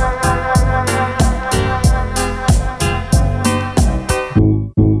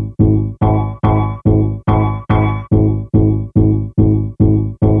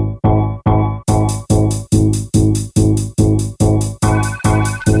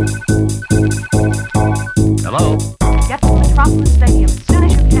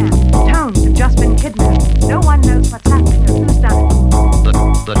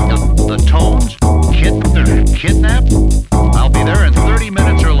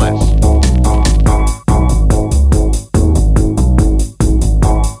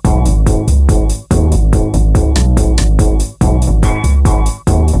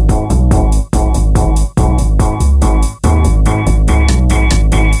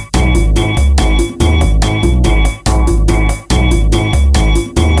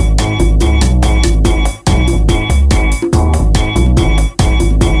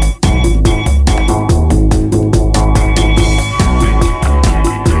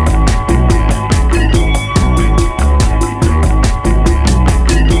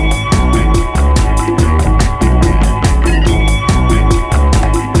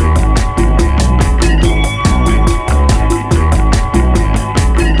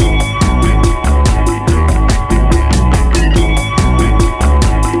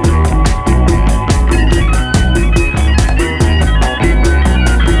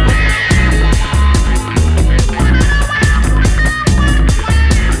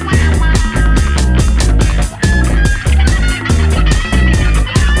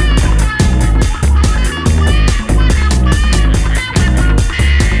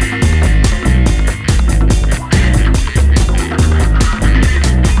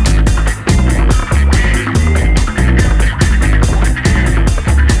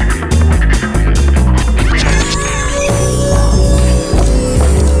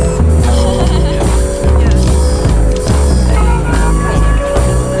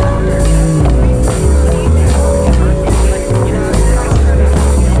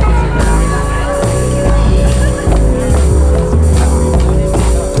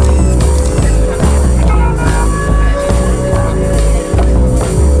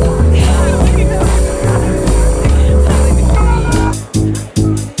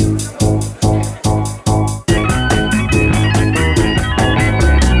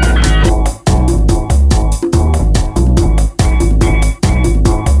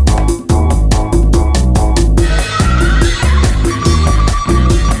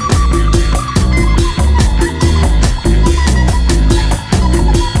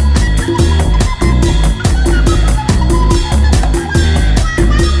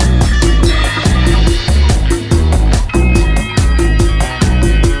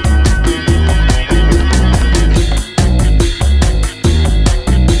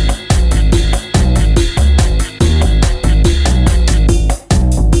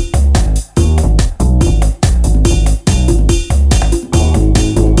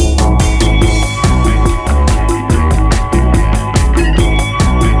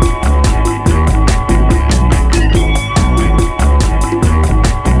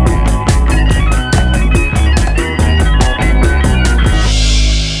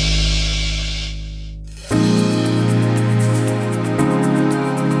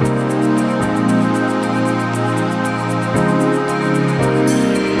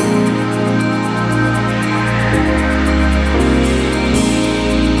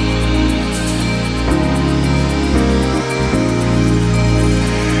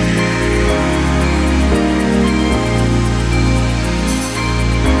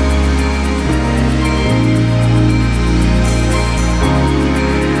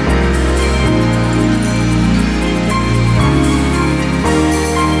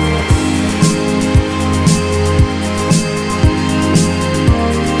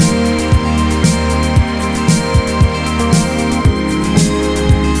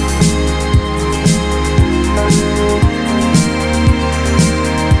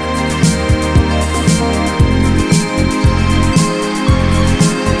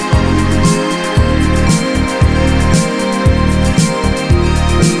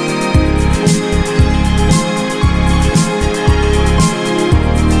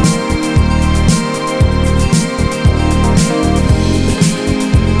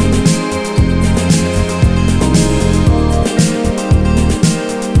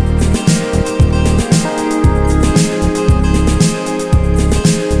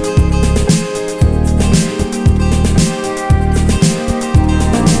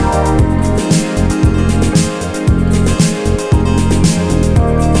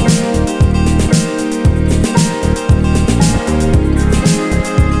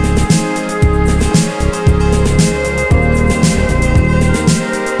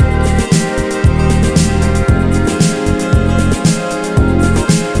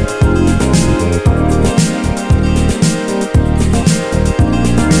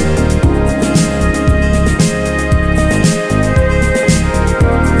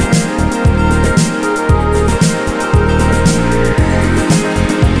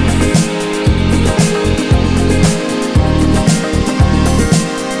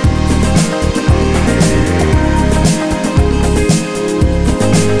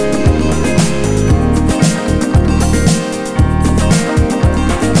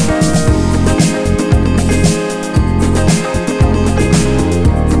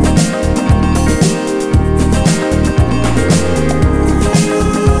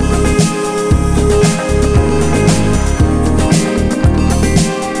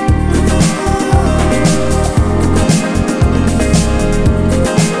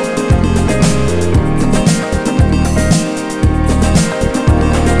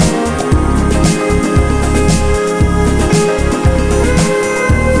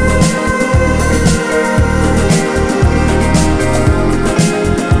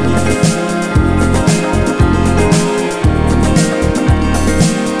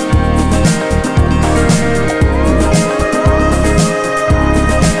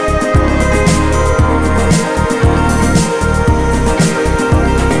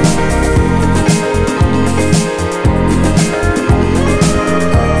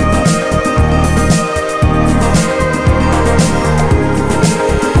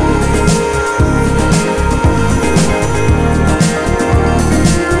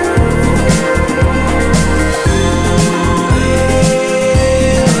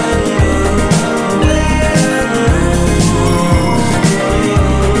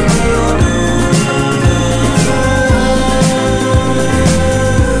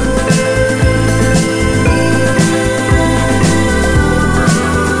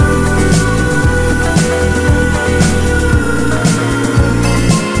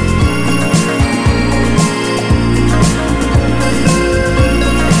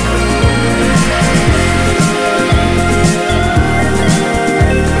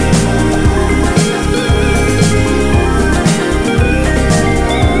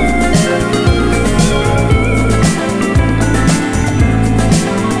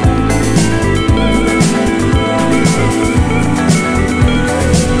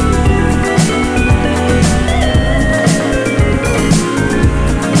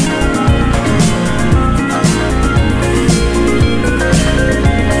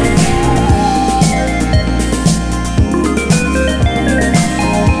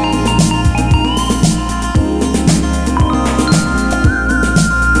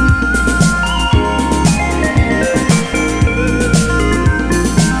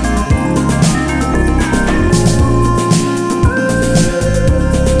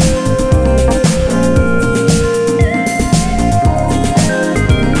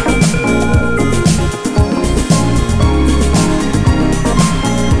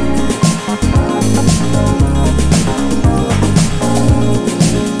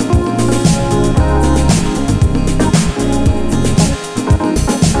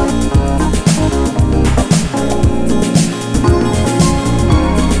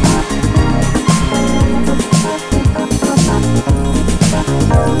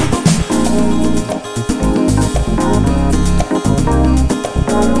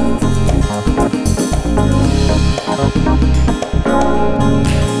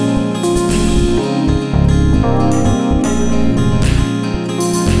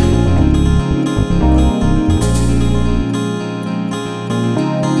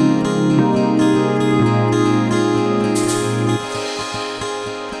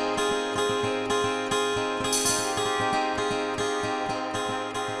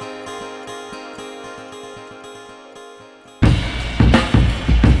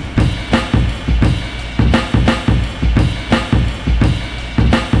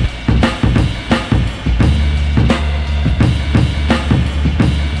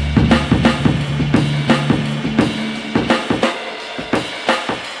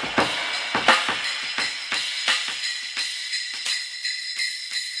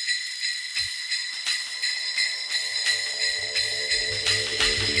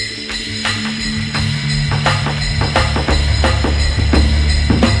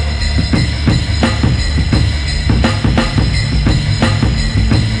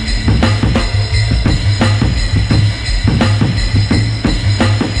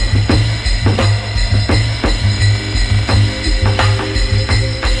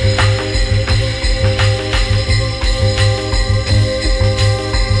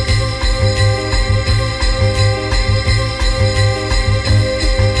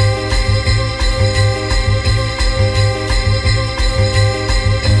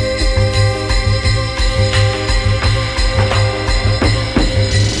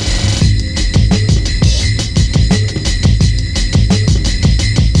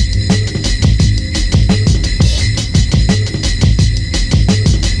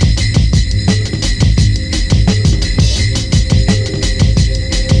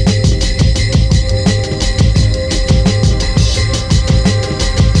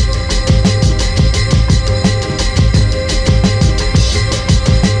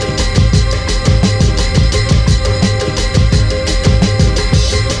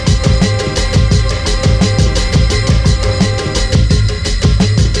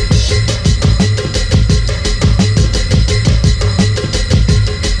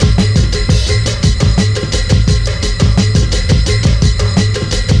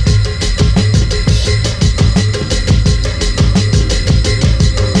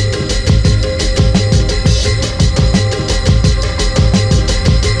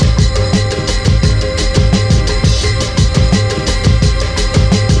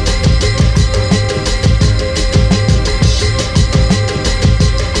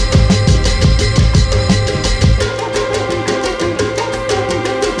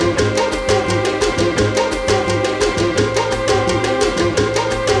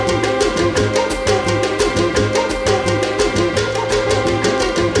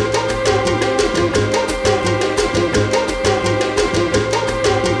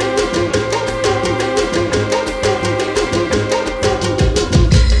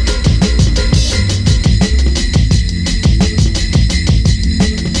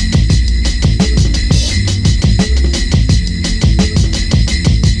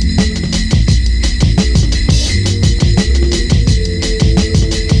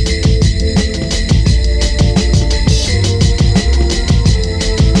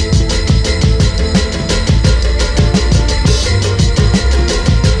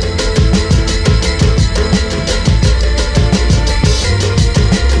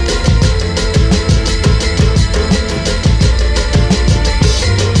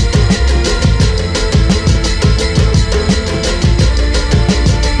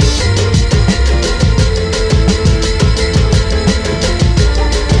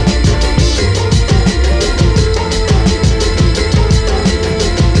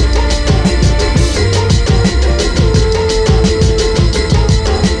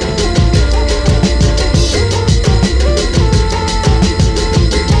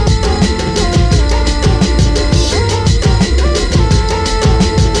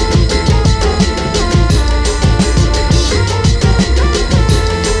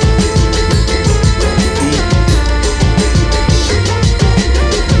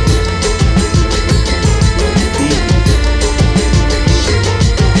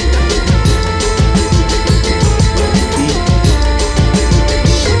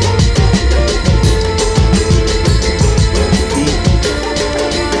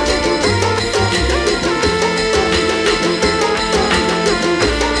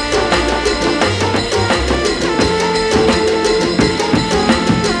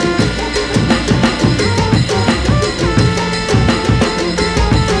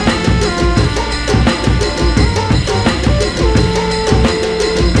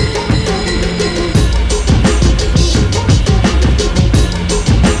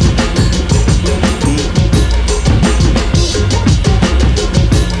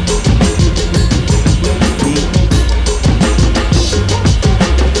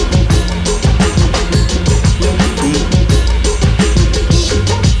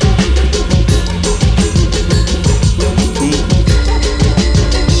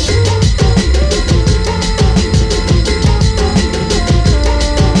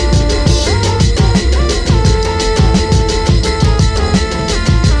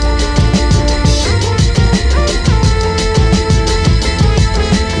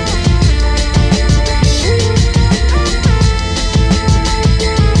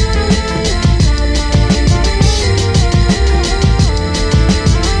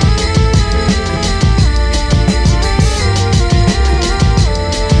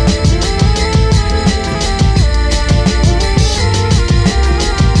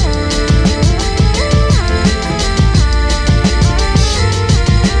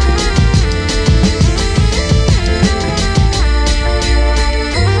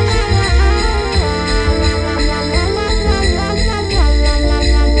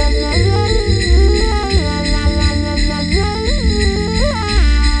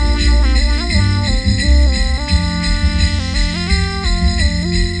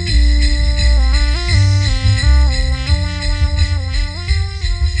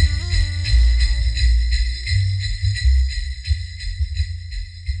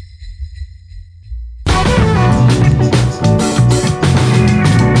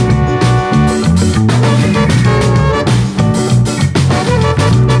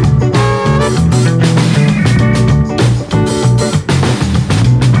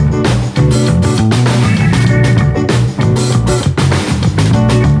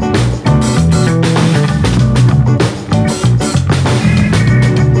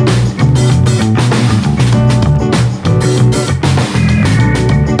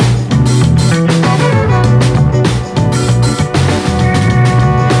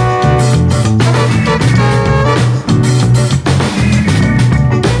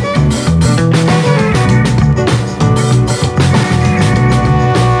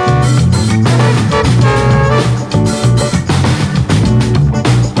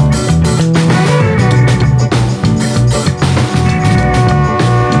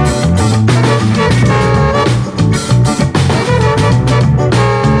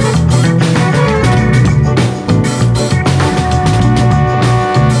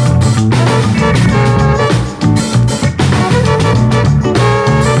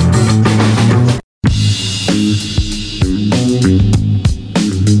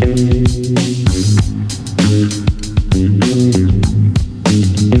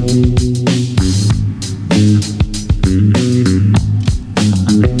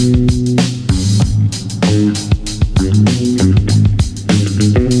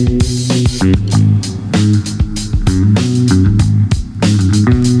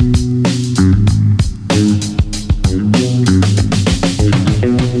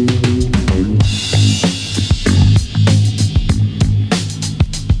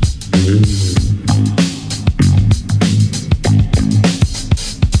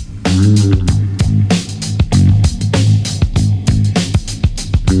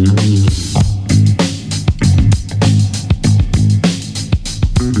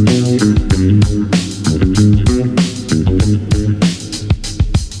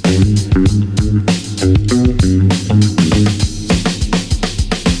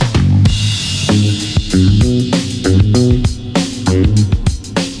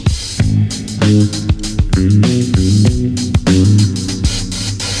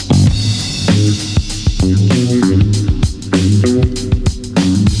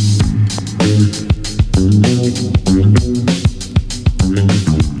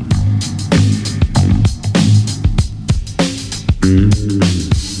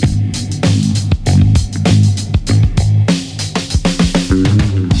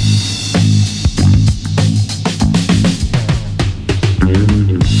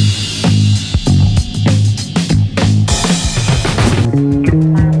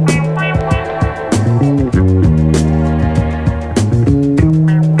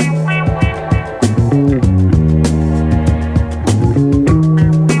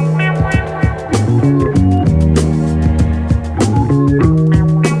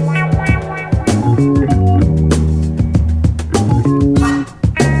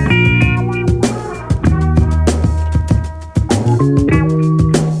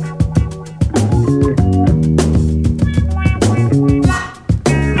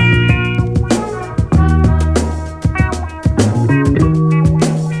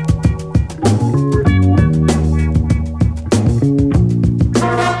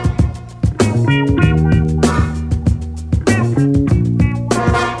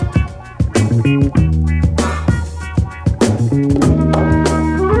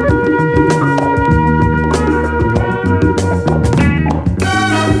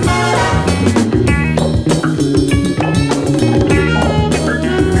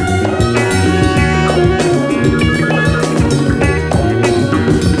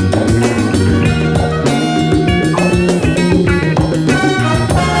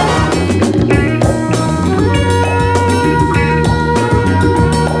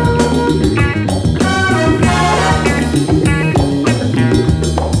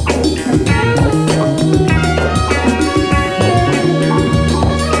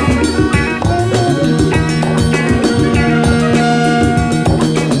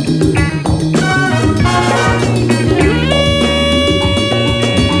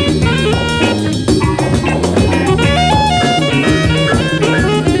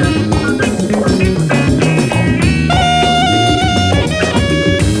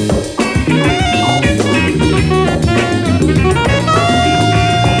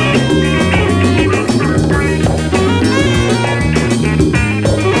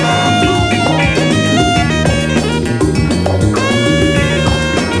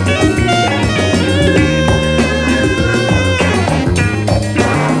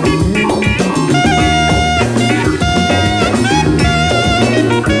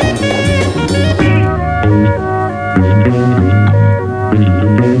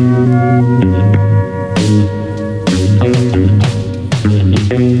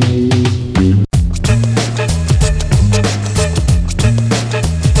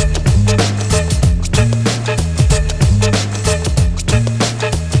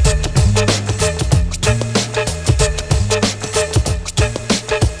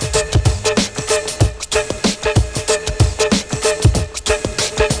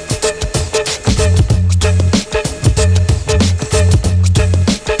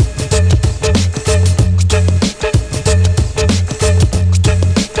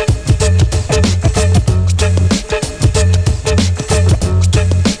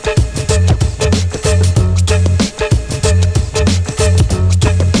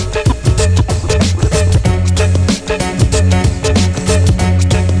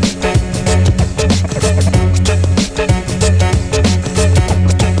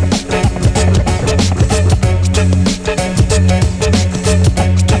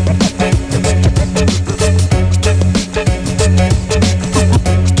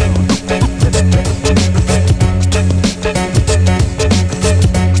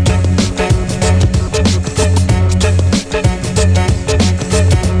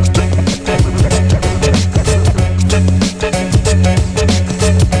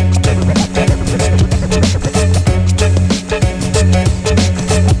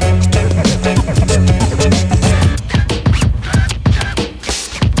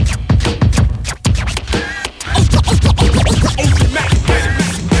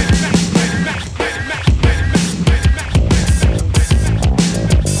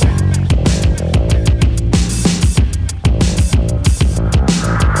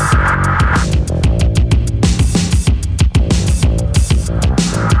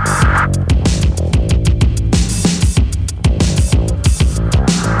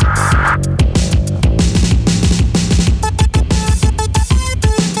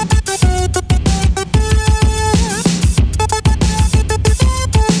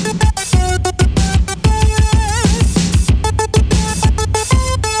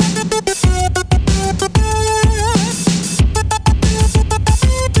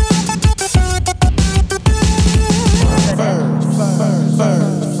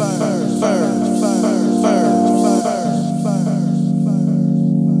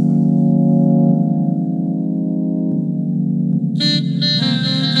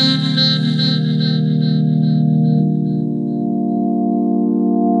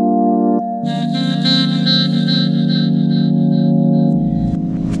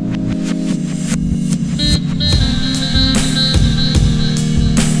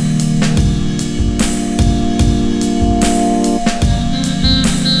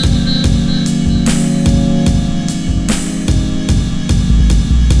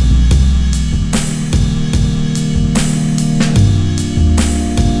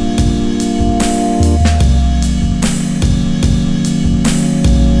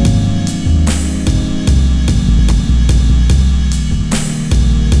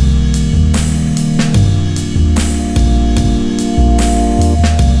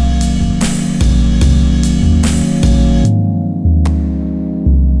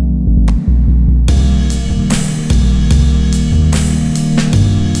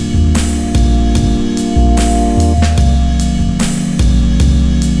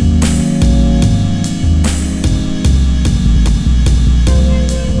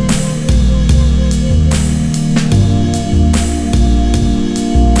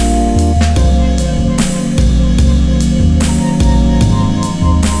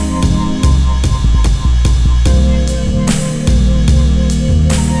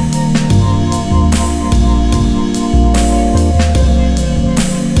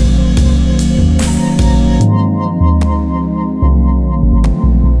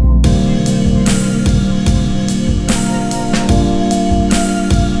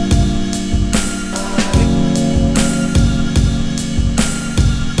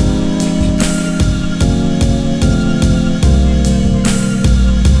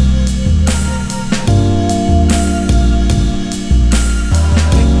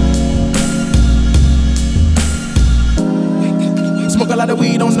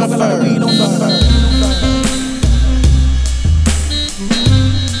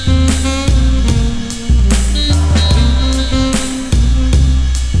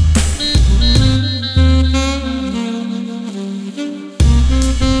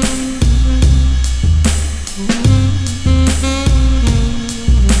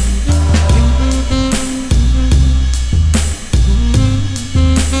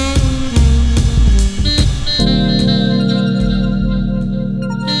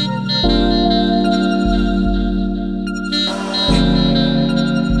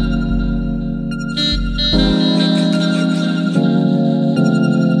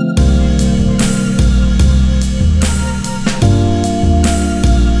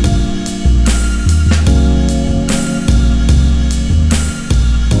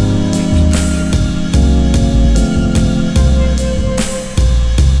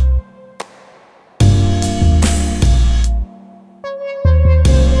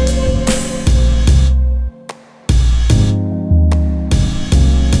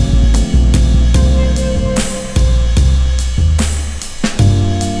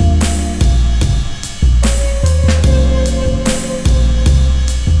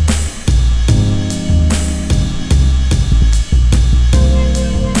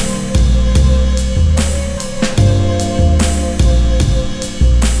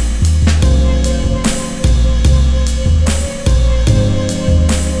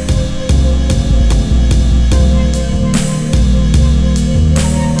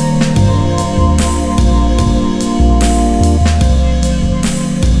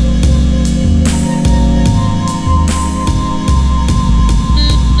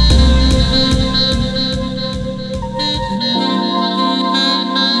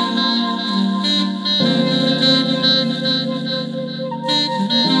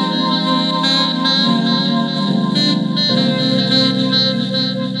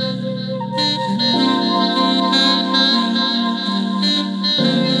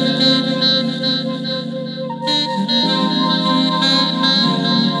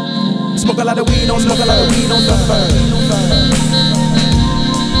 Smoke a lot of weed, don't smoke a lot of weed, don't suffer.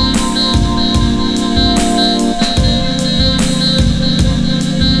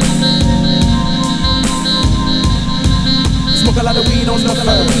 Smoke a lot of weed, don't smoke a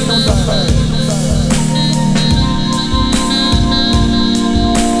lot of weed, don't suffer.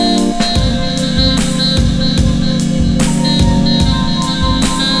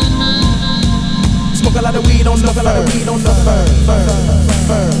 Smoke a lot of weed, don't smoke a lot of weed, don't suffer.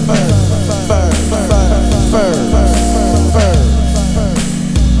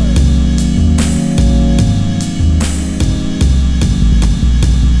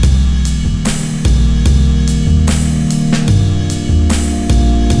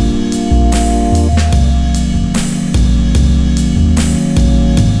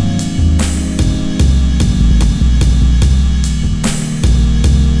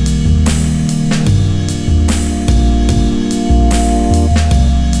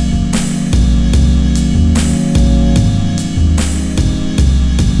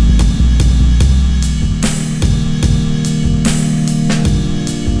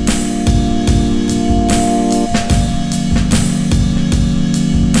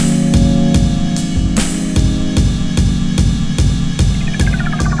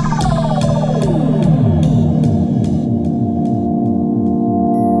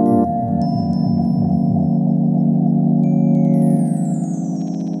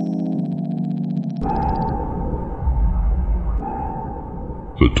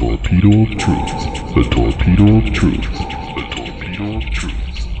 The Torpedo of Truth. The Torpedo of Truth. The Torpedo of Truth.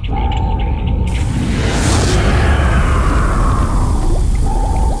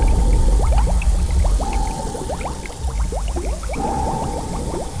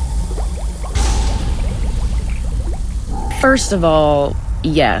 First of all,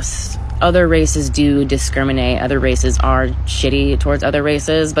 yes, other races do discriminate. Other races are shitty towards other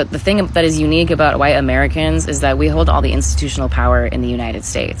races. But the thing that is unique about white Americans is that we hold all the institutional power in the United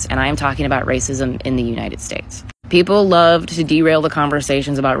States. And I am talking about racism in the United States. People love to derail the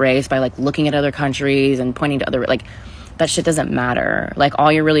conversations about race by looking at other countries and pointing to other, that shit doesn't matter.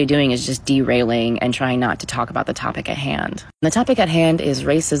 All you're really doing is just derailing and trying not to talk about the topic at hand. And the topic at hand is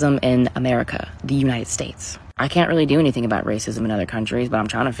racism in America, the United States. I can't really do anything about racism in other countries, but I'm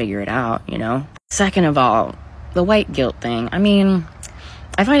trying to figure it out, Second of all, the white guilt thing. I mean,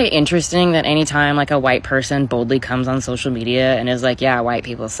 I find it interesting that anytime a white person boldly comes on social media and is yeah, white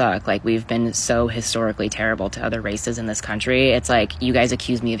people suck. We've been so historically terrible to other races in this country. It's you guys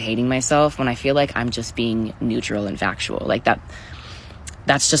accuse me of hating myself when I feel I'm just being neutral and factual.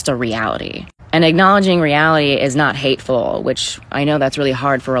 That's just a reality. And acknowledging reality is not hateful, which I know that's really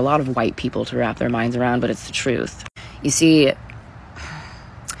hard for a lot of white people to wrap their minds around, but it's the truth. You see,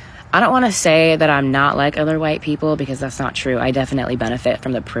 I don't want to say that I'm not like other white people, because that's not true. I definitely benefit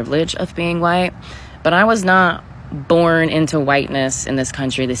from the privilege of being white, but I was not born into whiteness in this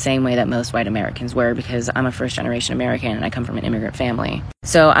country the same way that most white Americans were, because I'm a first-generation American and I come from an immigrant family.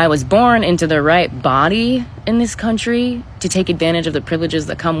 So I was born into the right body in this country to take advantage of the privileges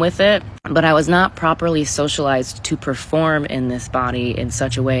that come with it, but I was not properly socialized to perform in this body in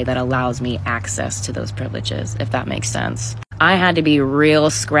such a way that allows me access to those privileges, if that makes sense. I had to be real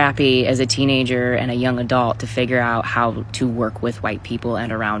scrappy as a teenager and a young adult to figure out how to work with white people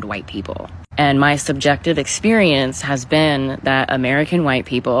and around white people. And my subjective experience has been that American white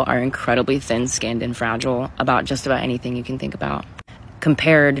people are incredibly thin-skinned and fragile about just about anything you can think about,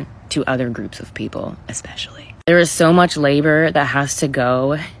 compared to other groups of people, especially. There is so much labor that has to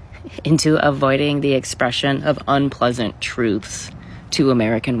go into avoiding the expression of unpleasant truths to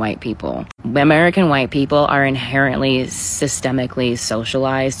American white people. American white people are inherently systemically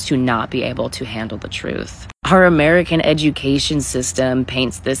socialized to not be able to handle the truth. Our American education system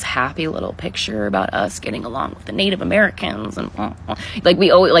paints this happy little picture about us getting along with the Native Americans, and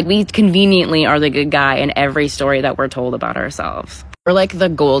we conveniently are the good guy in every story that we're told about ourselves. We're like the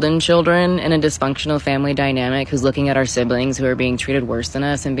golden children in a dysfunctional family dynamic who's looking at our siblings who are being treated worse than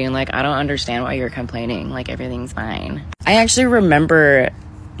us and being like, I don't understand why you're complaining, like everything's fine. I actually remember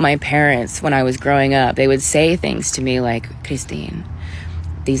my parents, when I was growing up, they would say things to me like, Christine,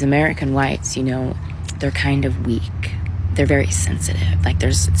 these American whites, you know, they're kind of weak. They're very sensitive. Like,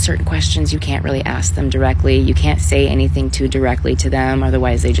 there's certain questions you can't really ask them directly. You can't say anything too directly to them,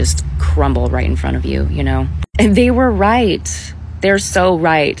 otherwise they just crumble right in front of you, you know? And they were right. They're so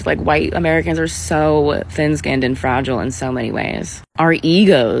right. Like, white Americans are so thin-skinned and fragile in so many ways. Our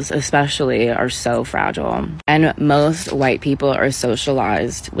egos, especially, are so fragile. And most white people are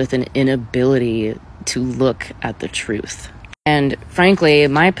socialized with an inability to look at the truth. And frankly,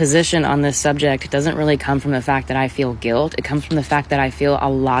 my position on this subject doesn't really come from the fact that I feel guilt. It comes from the fact that I feel a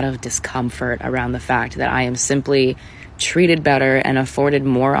lot of discomfort around the fact that I am simply treated better and afforded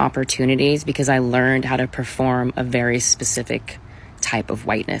more opportunities because I learned how to perform a very specific type of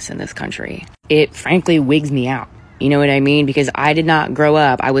whiteness in this country. It frankly wigs me out. You know what I mean? Because I did not grow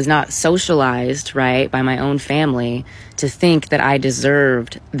up. I was not socialized, right, by my own family to think that I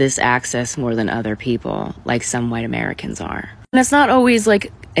deserved this access more than other people, like some white Americans are. And it's not always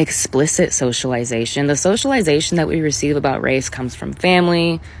like explicit socialization. The socialization that we receive about race comes from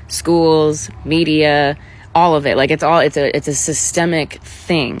family, schools, media, all of it. Like, it's a systemic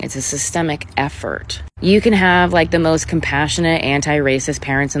thing. It's a systemic effort. You can have like the most compassionate anti-racist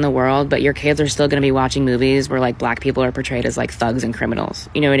parents in the world, but your kids are still going to be watching movies where like black people are portrayed as like thugs and criminals.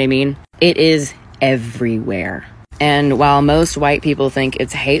 You know what I mean? It is everywhere. And while most white people think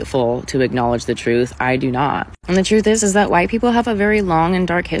it's hateful to acknowledge the truth, I do not. And the truth is that white people have a very long and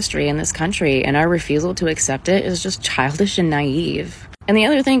dark history in this country, and our refusal to accept it is just childish and naive. And the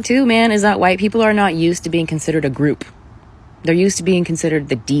other thing too, man, is that white people are not used to being considered a group. They're used to being considered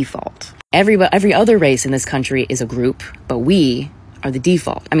the default. Every other race in this country is a group, but we are the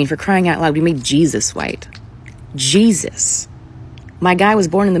default. I mean, for crying out loud, we made Jesus white. Jesus. My guy was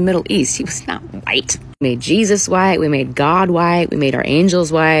born in the Middle East. He was not white. We made Jesus white. We made God white. We made our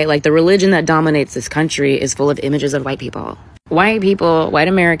angels white. Like, the religion that dominates this country is full of images of white people. White people, white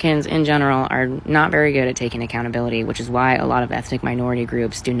Americans in general, are not very good at taking accountability, which is why a lot of ethnic minority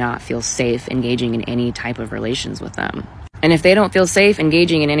groups do not feel safe engaging in any type of relations with them. And if they don't feel safe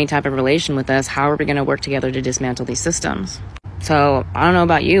engaging in any type of relation with us, how are we going to work together to dismantle these systems? So, I don't know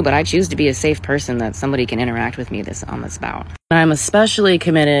about you, but I choose to be a safe person that somebody can interact with me on this about. And I'm especially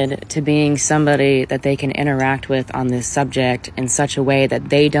committed to being somebody that they can interact with on this subject in such a way that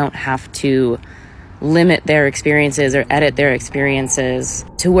they don't have to limit their experiences or edit their experiences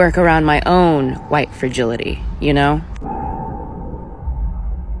to work around my own white fragility, you know?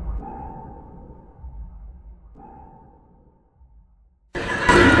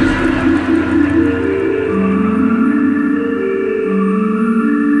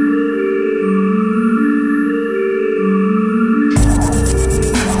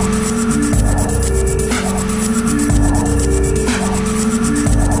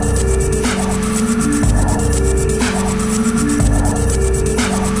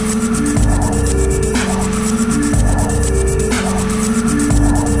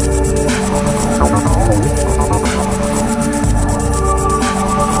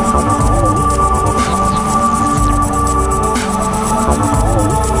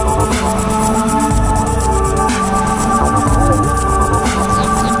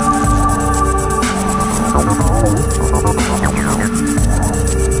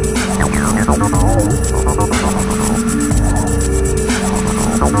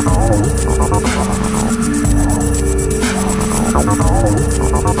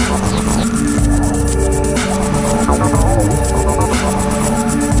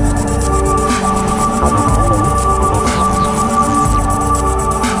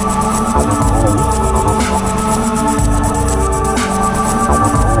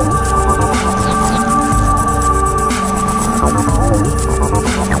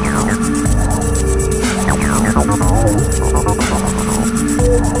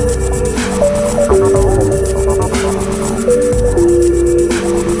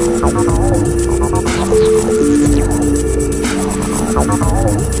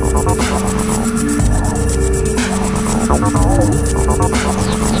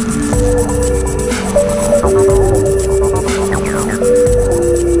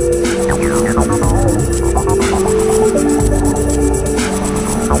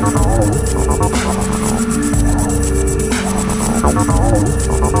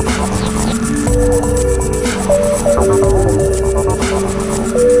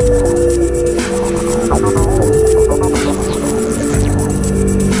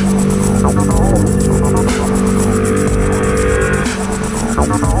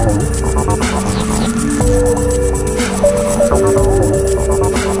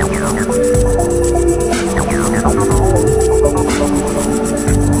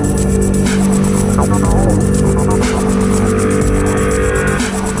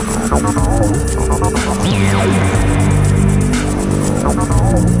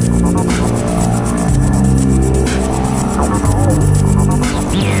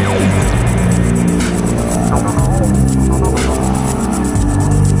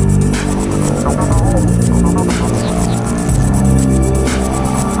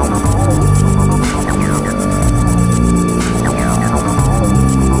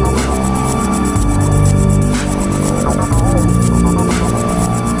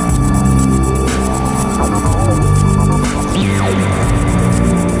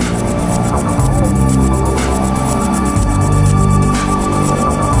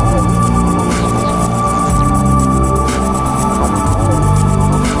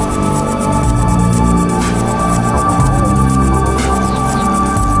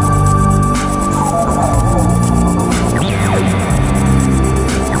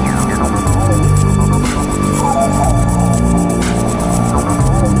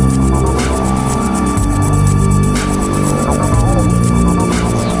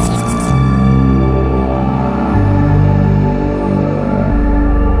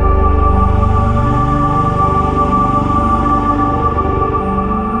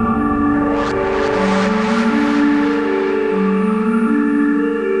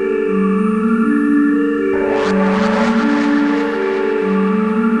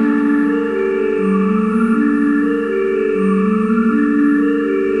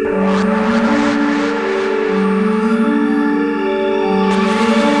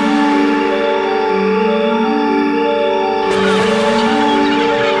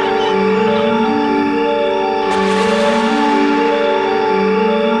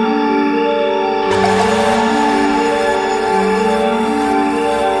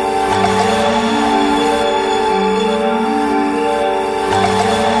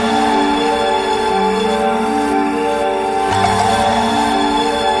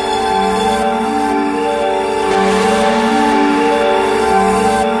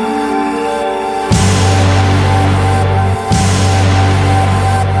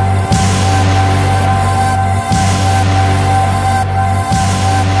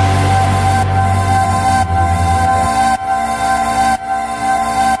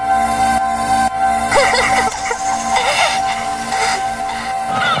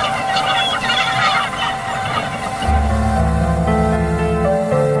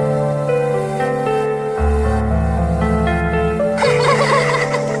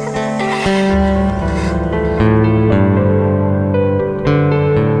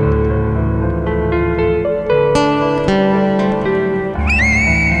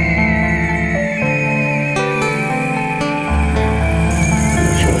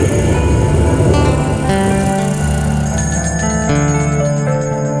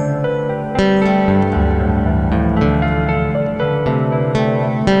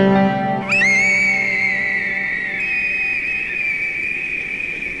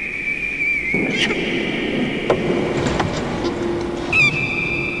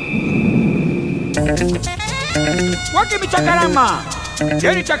 Waki mi chacarama,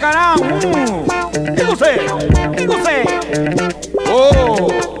 Jerry chacará. ¿Qué gocé? ¿Qué gocé? Oh,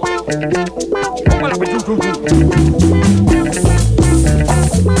 póngala pechum.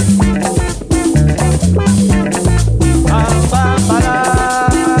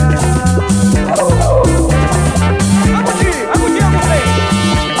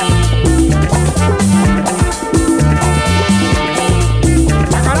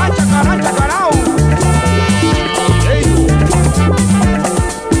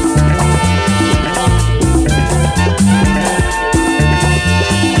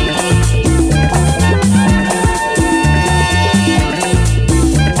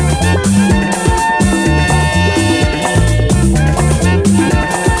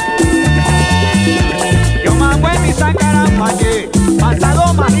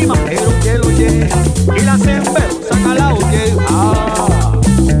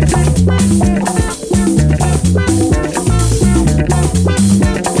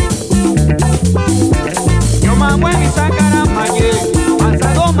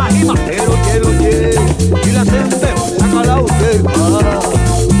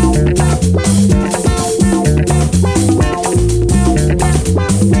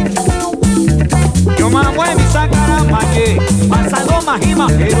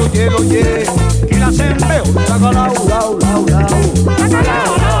 oye, que la sembeo, chacalao, lao, lao, lao.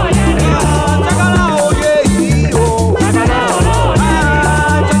 Chacalao, oye, chacalao, oye, hijo. Chacalao,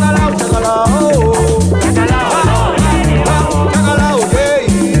 chacalao, chacalao. Chacalao, oye,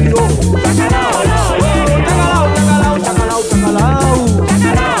 hijo. Chacalao, chacalao, chacalao, chacalao.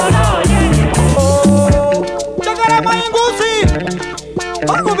 Chacalao, maingusi.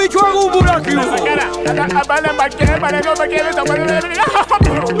 Hago bicho, hago buraquio.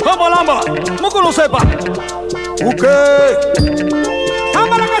 Lamba, lamba, moco no sepa. ¿Qué?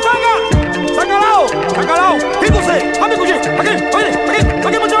 ¡Cámara que saca! ¡Sácalao! ¡Sácalao! ¡Fíjose! ¡Ame cuché! ¡Aquí! ¡Oye! ¡Aquí!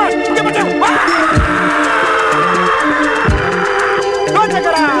 ¡Aquí, muchacho! ¡Aquí, muchacho! ¡No,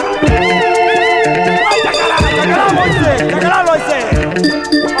 chacará! ¡No, chacará! ¡Chacará, lo hice! ¡Chacará, lo hice!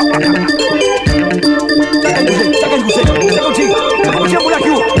 ¡Saca el cuché! ¡Saca el cuché! ¡Saca el cuché! ¡Saca el cuché por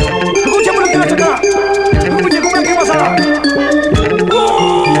aquí! ¡Saca el cuché por aquí, la chacará! ¡Saca el cuché por aquí, pasará!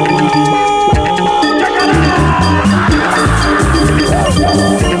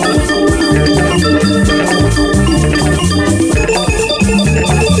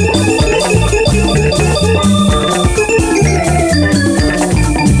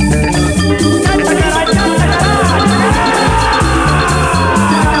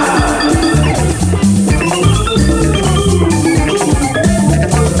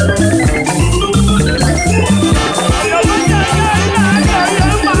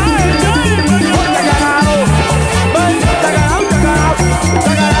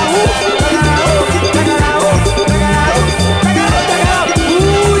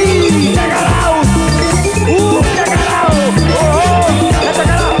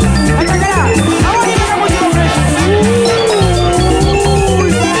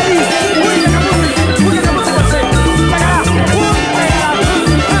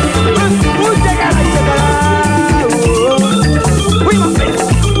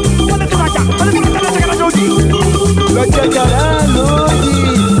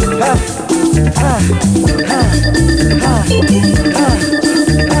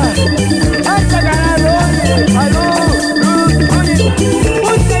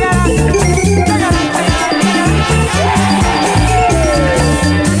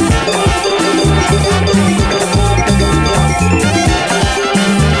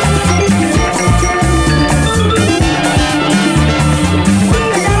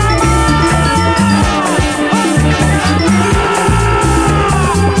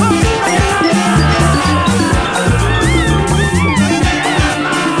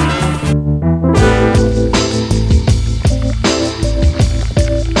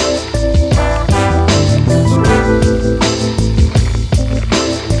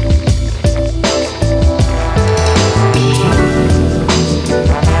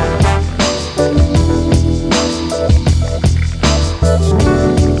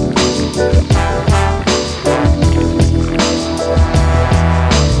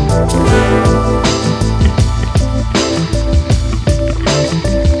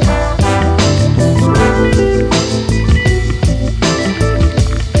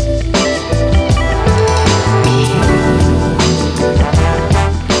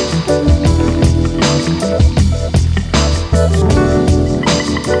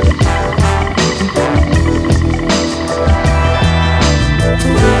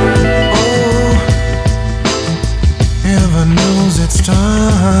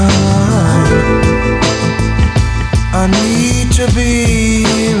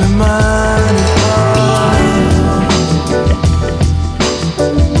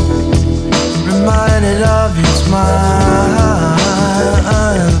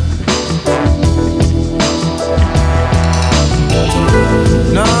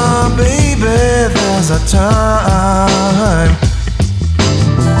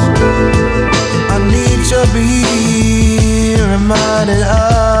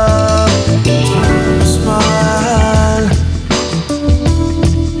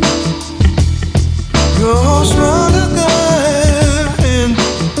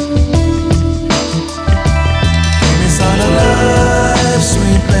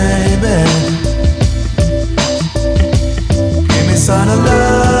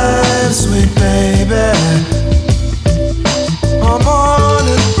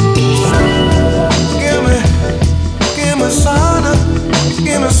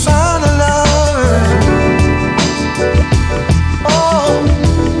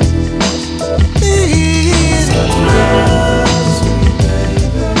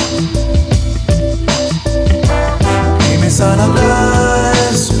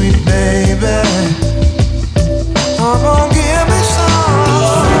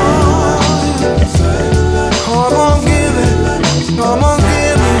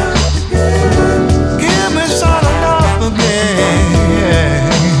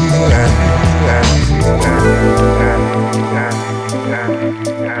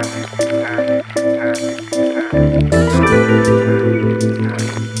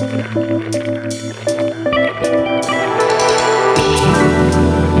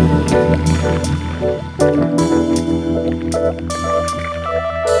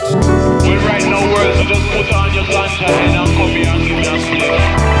 sunshine and come here and give me a slip.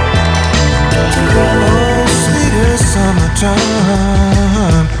 Oh, sweetest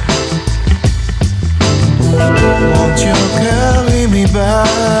summertime, won't you carry me back?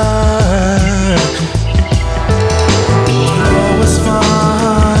 Oh, it's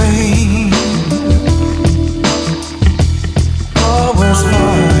fine. Oh, it's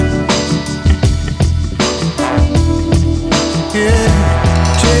fine. Yeah,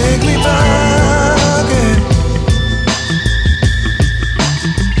 take me back.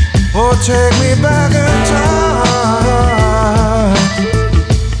 Oh, take me back in time.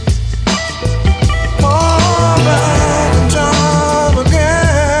 Oh, back in time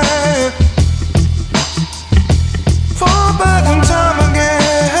again. Fall back in time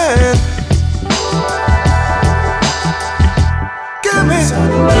again. Give me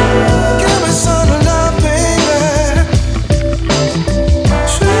some love, baby.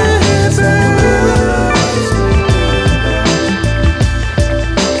 Sweet baby.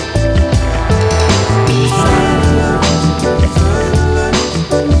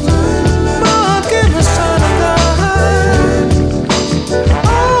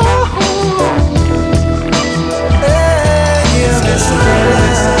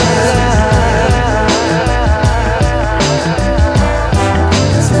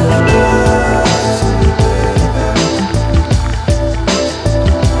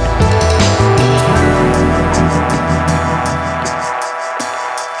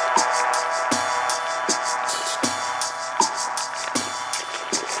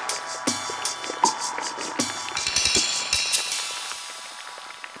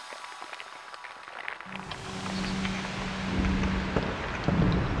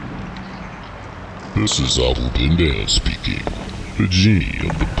 This is Abel speaking, the genie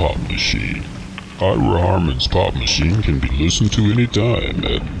of the Pop Machine. Ira Harmon's Pop Machine can be listened to anytime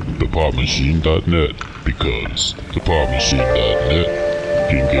at thepopmachine.net, because thepopmachine.net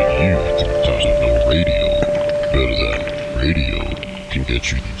can get you through times of no radio better than radio can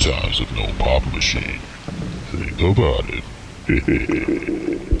get you through times of no Pop Machine. Think about it.